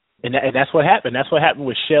 And that's what happened. That's what happened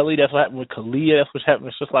with Shelly. That's what happened with Kalia. That's what happened.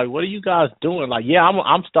 It's just like, what are you guys doing? Like, yeah,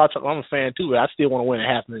 I'm Star Trek. I'm a fan too, but I still want to win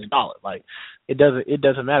 $500,000. Like, it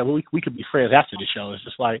doesn't matter. We could be friends after the show. It's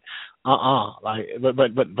just like, like,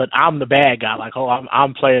 but I'm the bad guy. Like, oh,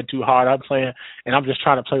 I'm playing too hard. I'm playing, and I'm just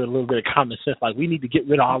trying to play with a little bit of common sense. Like, we need to get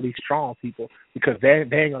rid of all these strong people because they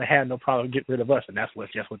ain't gonna have no problem getting rid of us. And that's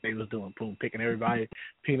just what they was doing. Boom, picking everybody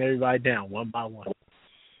down one by one.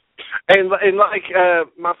 And like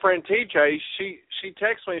my friend TJ, she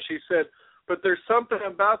texted me and she said, but there's something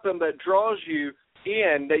about them that draws you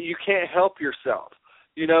in that you can't help yourself.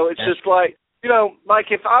 You know, it's just like, like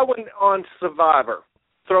if I went on Survivor,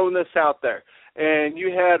 throwing this out there, and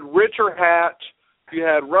you had Richard Hatch, you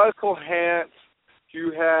had Russell Hantz,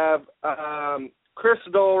 you have Chris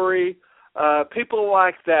Dory, people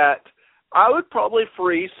like that, I would probably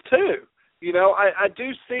freeze too. You know, I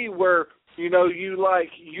do see where you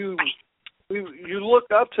look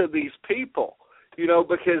up to these people,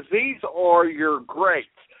 because these are your greats.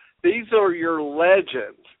 These are your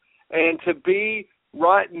legends. And to be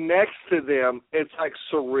right next to them, it's like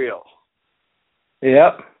surreal.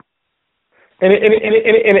 Yep. And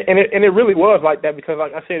it really was like that because,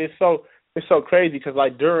 like I said, it's so crazy because,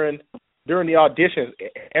 like, during the auditions,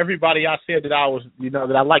 everybody I said that I was,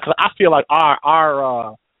 that I like, cause I feel like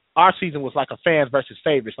our season was like a fans versus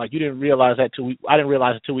favorites. Like, I didn't realize it till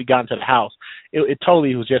we got into the house. It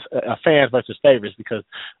totally was just a fans versus favorites because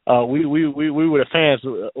we were the fans.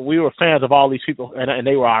 We were fans of all these people, and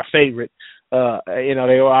they were our favorite. They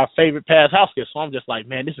were our favorite past house guests. So I'm just like,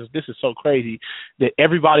 man, this is so crazy that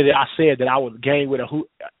everybody that I said that I would game with,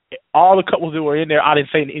 all the couples that were in there, I didn't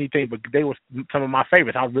say anything, but they were some of my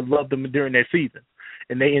favorites. I really loved them during their season.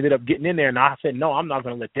 And they ended up getting in there, and I said, no, I'm not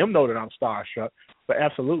going to let them know that I'm starstruck. But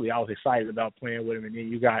absolutely, I was excited about playing with them. And then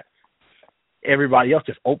you got everybody else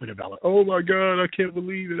just open about it. Oh, my God, I can't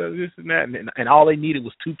believe it, this and that. And all they needed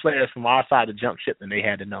was two players from our side to jump ship, and they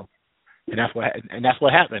had to know. And that's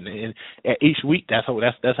what happened. And each week, that's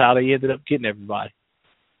how they ended up getting everybody.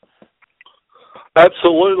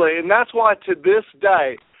 Absolutely. And that's why to this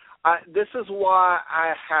day, this is why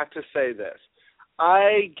I have to say this.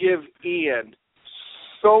 I give Ian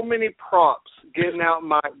so many props getting out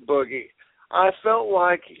Mike Boogie. I felt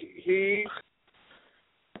like he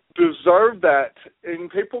deserved that,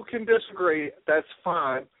 and people can disagree. That's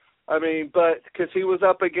fine. I mean, but because he was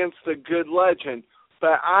up against a good legend.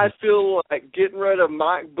 But I feel like getting rid of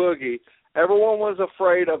Mike Boogie, everyone was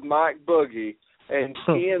afraid of Mike Boogie, and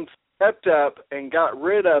Ian stepped up and got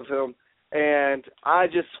rid of him, and I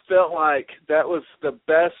just felt like that was the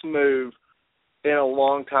best move in a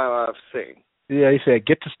long time I've seen. Yeah, he said,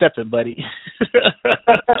 get to stepping, buddy.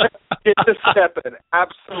 Get to stepping,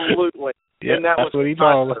 absolutely. Yeah, and that's what he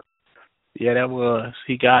told us. Yeah, that was.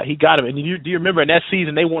 He got him. And do you remember in that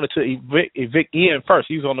season they wanted to evict Ian first?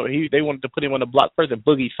 He was on they wanted to put him on the block first, and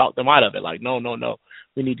Boogie talked them out of it. Like, no,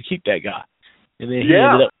 we need to keep that guy. And then he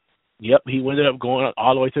ended up going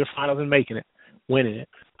all the way to the finals and winning it.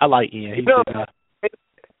 I like Ian. He's the guy.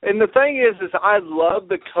 And the thing is I love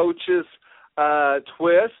the coaches'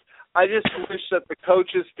 twist. I just wish that the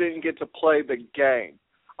coaches didn't get to play the game.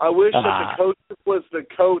 I wish that the coaches was the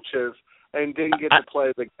coaches and didn't get to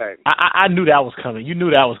play the game. I knew that was coming. You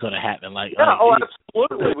knew that was going to happen.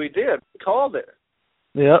 Absolutely, we did. We called it.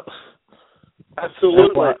 Yep.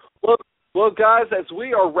 Absolutely. Well, guys, as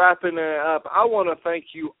we are wrapping it up, I want to thank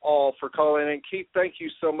you all for calling in. Keith, thank you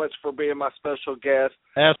so much for being my special guest.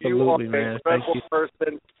 Absolutely, you man. Thank you.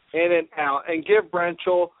 Person in and out. And give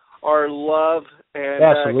Branchel our love. And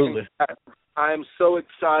absolutely. I'm so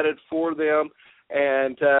excited for them.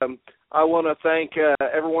 And I want to thank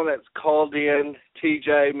everyone that's called in,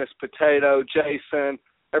 TJ, Miss Potato, Jason,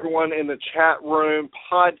 everyone in the chat room,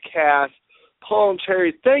 podcast, Paul and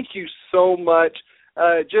Cherry. Thank you so much.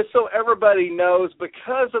 Just so everybody knows,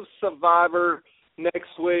 because of Survivor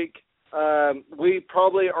next week, we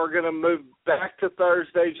probably are going to move back to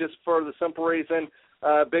Thursday just for the simple reason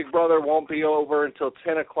Big Brother won't be over until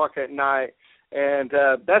 10 o'clock at night, and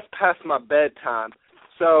that's past my bedtime.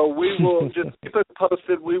 So we will just keep it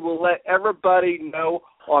posted. We will let everybody know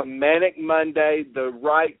on Manic Monday the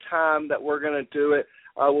right time that we're going to do it.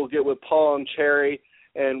 We'll get with Paul and Cherry,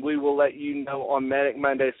 and we will let you know on Manic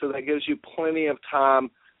Monday. So that gives you plenty of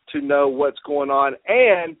time to know what's going on.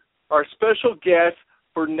 And our special guest,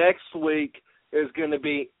 for next week is going to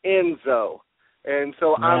be Enzo. And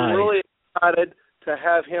so Nice. I'm really excited to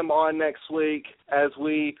have him on next week as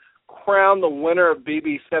we crown the winner of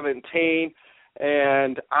BB17.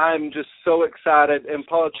 And I'm just so excited. And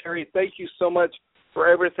Paul Cherry, thank you so much for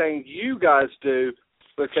everything you guys do,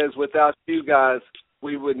 because without you guys,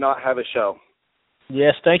 we would not have a show.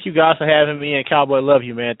 Yes, thank you guys for having me, and Cowboy, love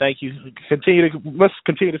you, man. Thank you. Let's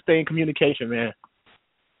continue to stay in communication, man.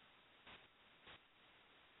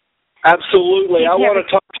 Absolutely. I want to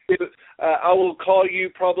talk to you. I will call you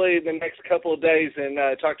probably the next couple of days and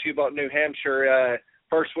talk to you about New Hampshire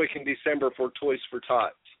first week in December for Toys for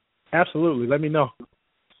Tots. Absolutely. Let me know.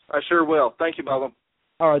 I sure will. Thank you, Bubba.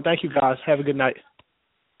 All right. Thank you, guys. Have a good night.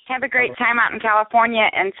 Have a great time out in California,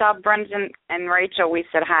 and tell Brendan and Rachel we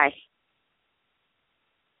said hi.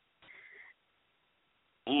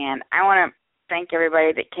 And I want to thank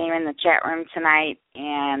everybody that came in the chat room tonight,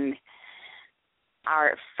 and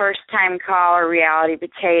our first-time caller, Reality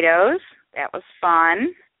Potatoes. That was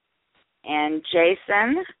fun. And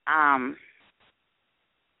Jason,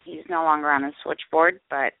 he's no longer on the switchboard,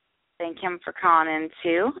 but thank him for calling in,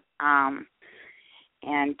 too.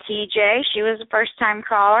 And TJ, she was a first-time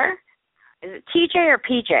caller. Is it TJ or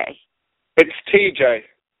PJ? It's TJ.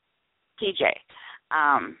 TJ.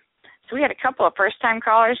 So we had a couple of first-time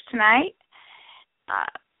callers tonight.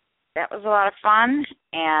 That was a lot of fun.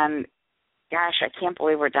 And, gosh, I can't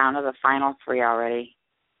believe we're down to the final 3 already.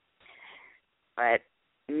 But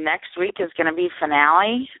next week is going to be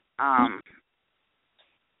finale.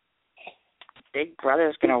 Big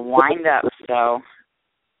Brother's going to wind up, so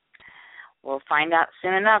we'll find out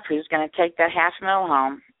soon enough who's going to take that $500,000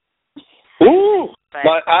 home. Ooh!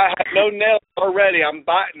 But I have no nails already. I'm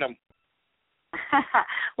biting them.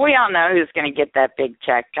 We all know who's going to get that big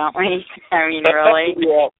check, don't we? I mean, really?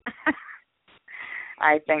 Yeah.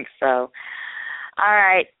 I think so. All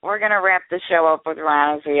right, we're going to wrap the show up with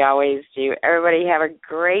Ron as we always do. Everybody have a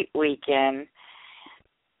great weekend.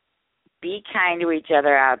 Be kind to each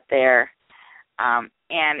other out there.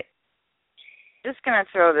 And just going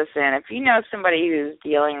to throw this in. If you know somebody who's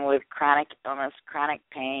dealing with chronic illness, chronic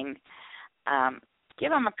pain, give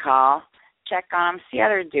them a call, check on them, see how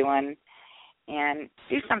they're doing, and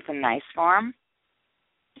do something nice for them.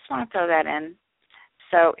 Just want to throw that in.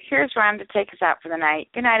 So here's Ron to take us out for the night.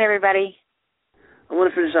 Good night, everybody. I want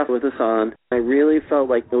to finish off with a song. I really felt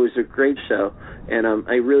like it was a great show, and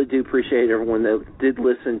I really do appreciate everyone that did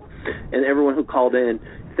listen and everyone who called in.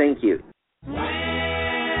 Thank you.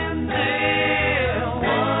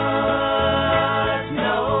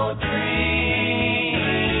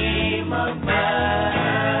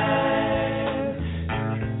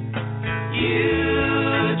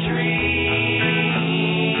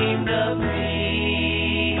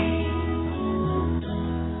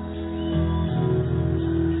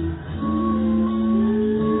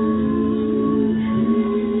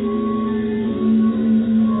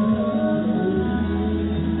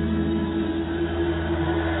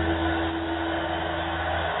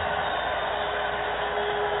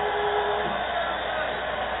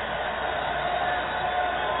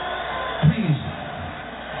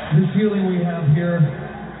 The feeling we have here,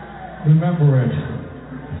 remember it.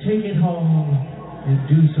 Take it home and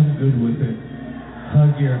do some good with it.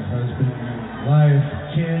 Hug your husband, your wife,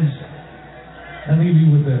 kids. I leave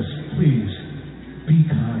you with this. Please, be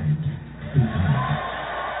kind. Be kind.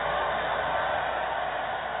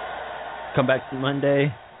 Come back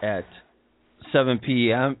Monday at 7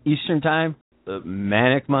 p.m. Eastern Time. The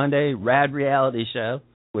Manic Monday Rad Reality Show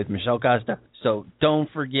with Michelle Costa. So don't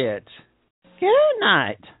forget. Good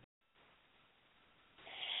night.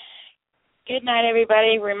 Good night,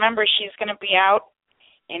 everybody. Remember, she's going to be out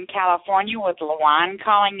in California with LaJuan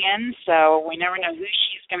calling in, so we never know who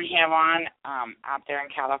she's going to have on out there in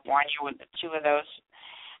California with the two of those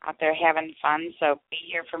out there having fun. So be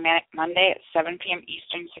here for Manic Monday at 7 p.m.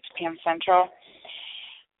 Eastern, 6 p.m. Central.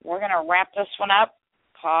 We're going to wrap this one up.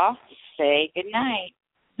 Paul, say good night.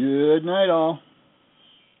 Good night, all.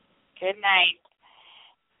 Good night.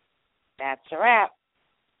 That's a wrap.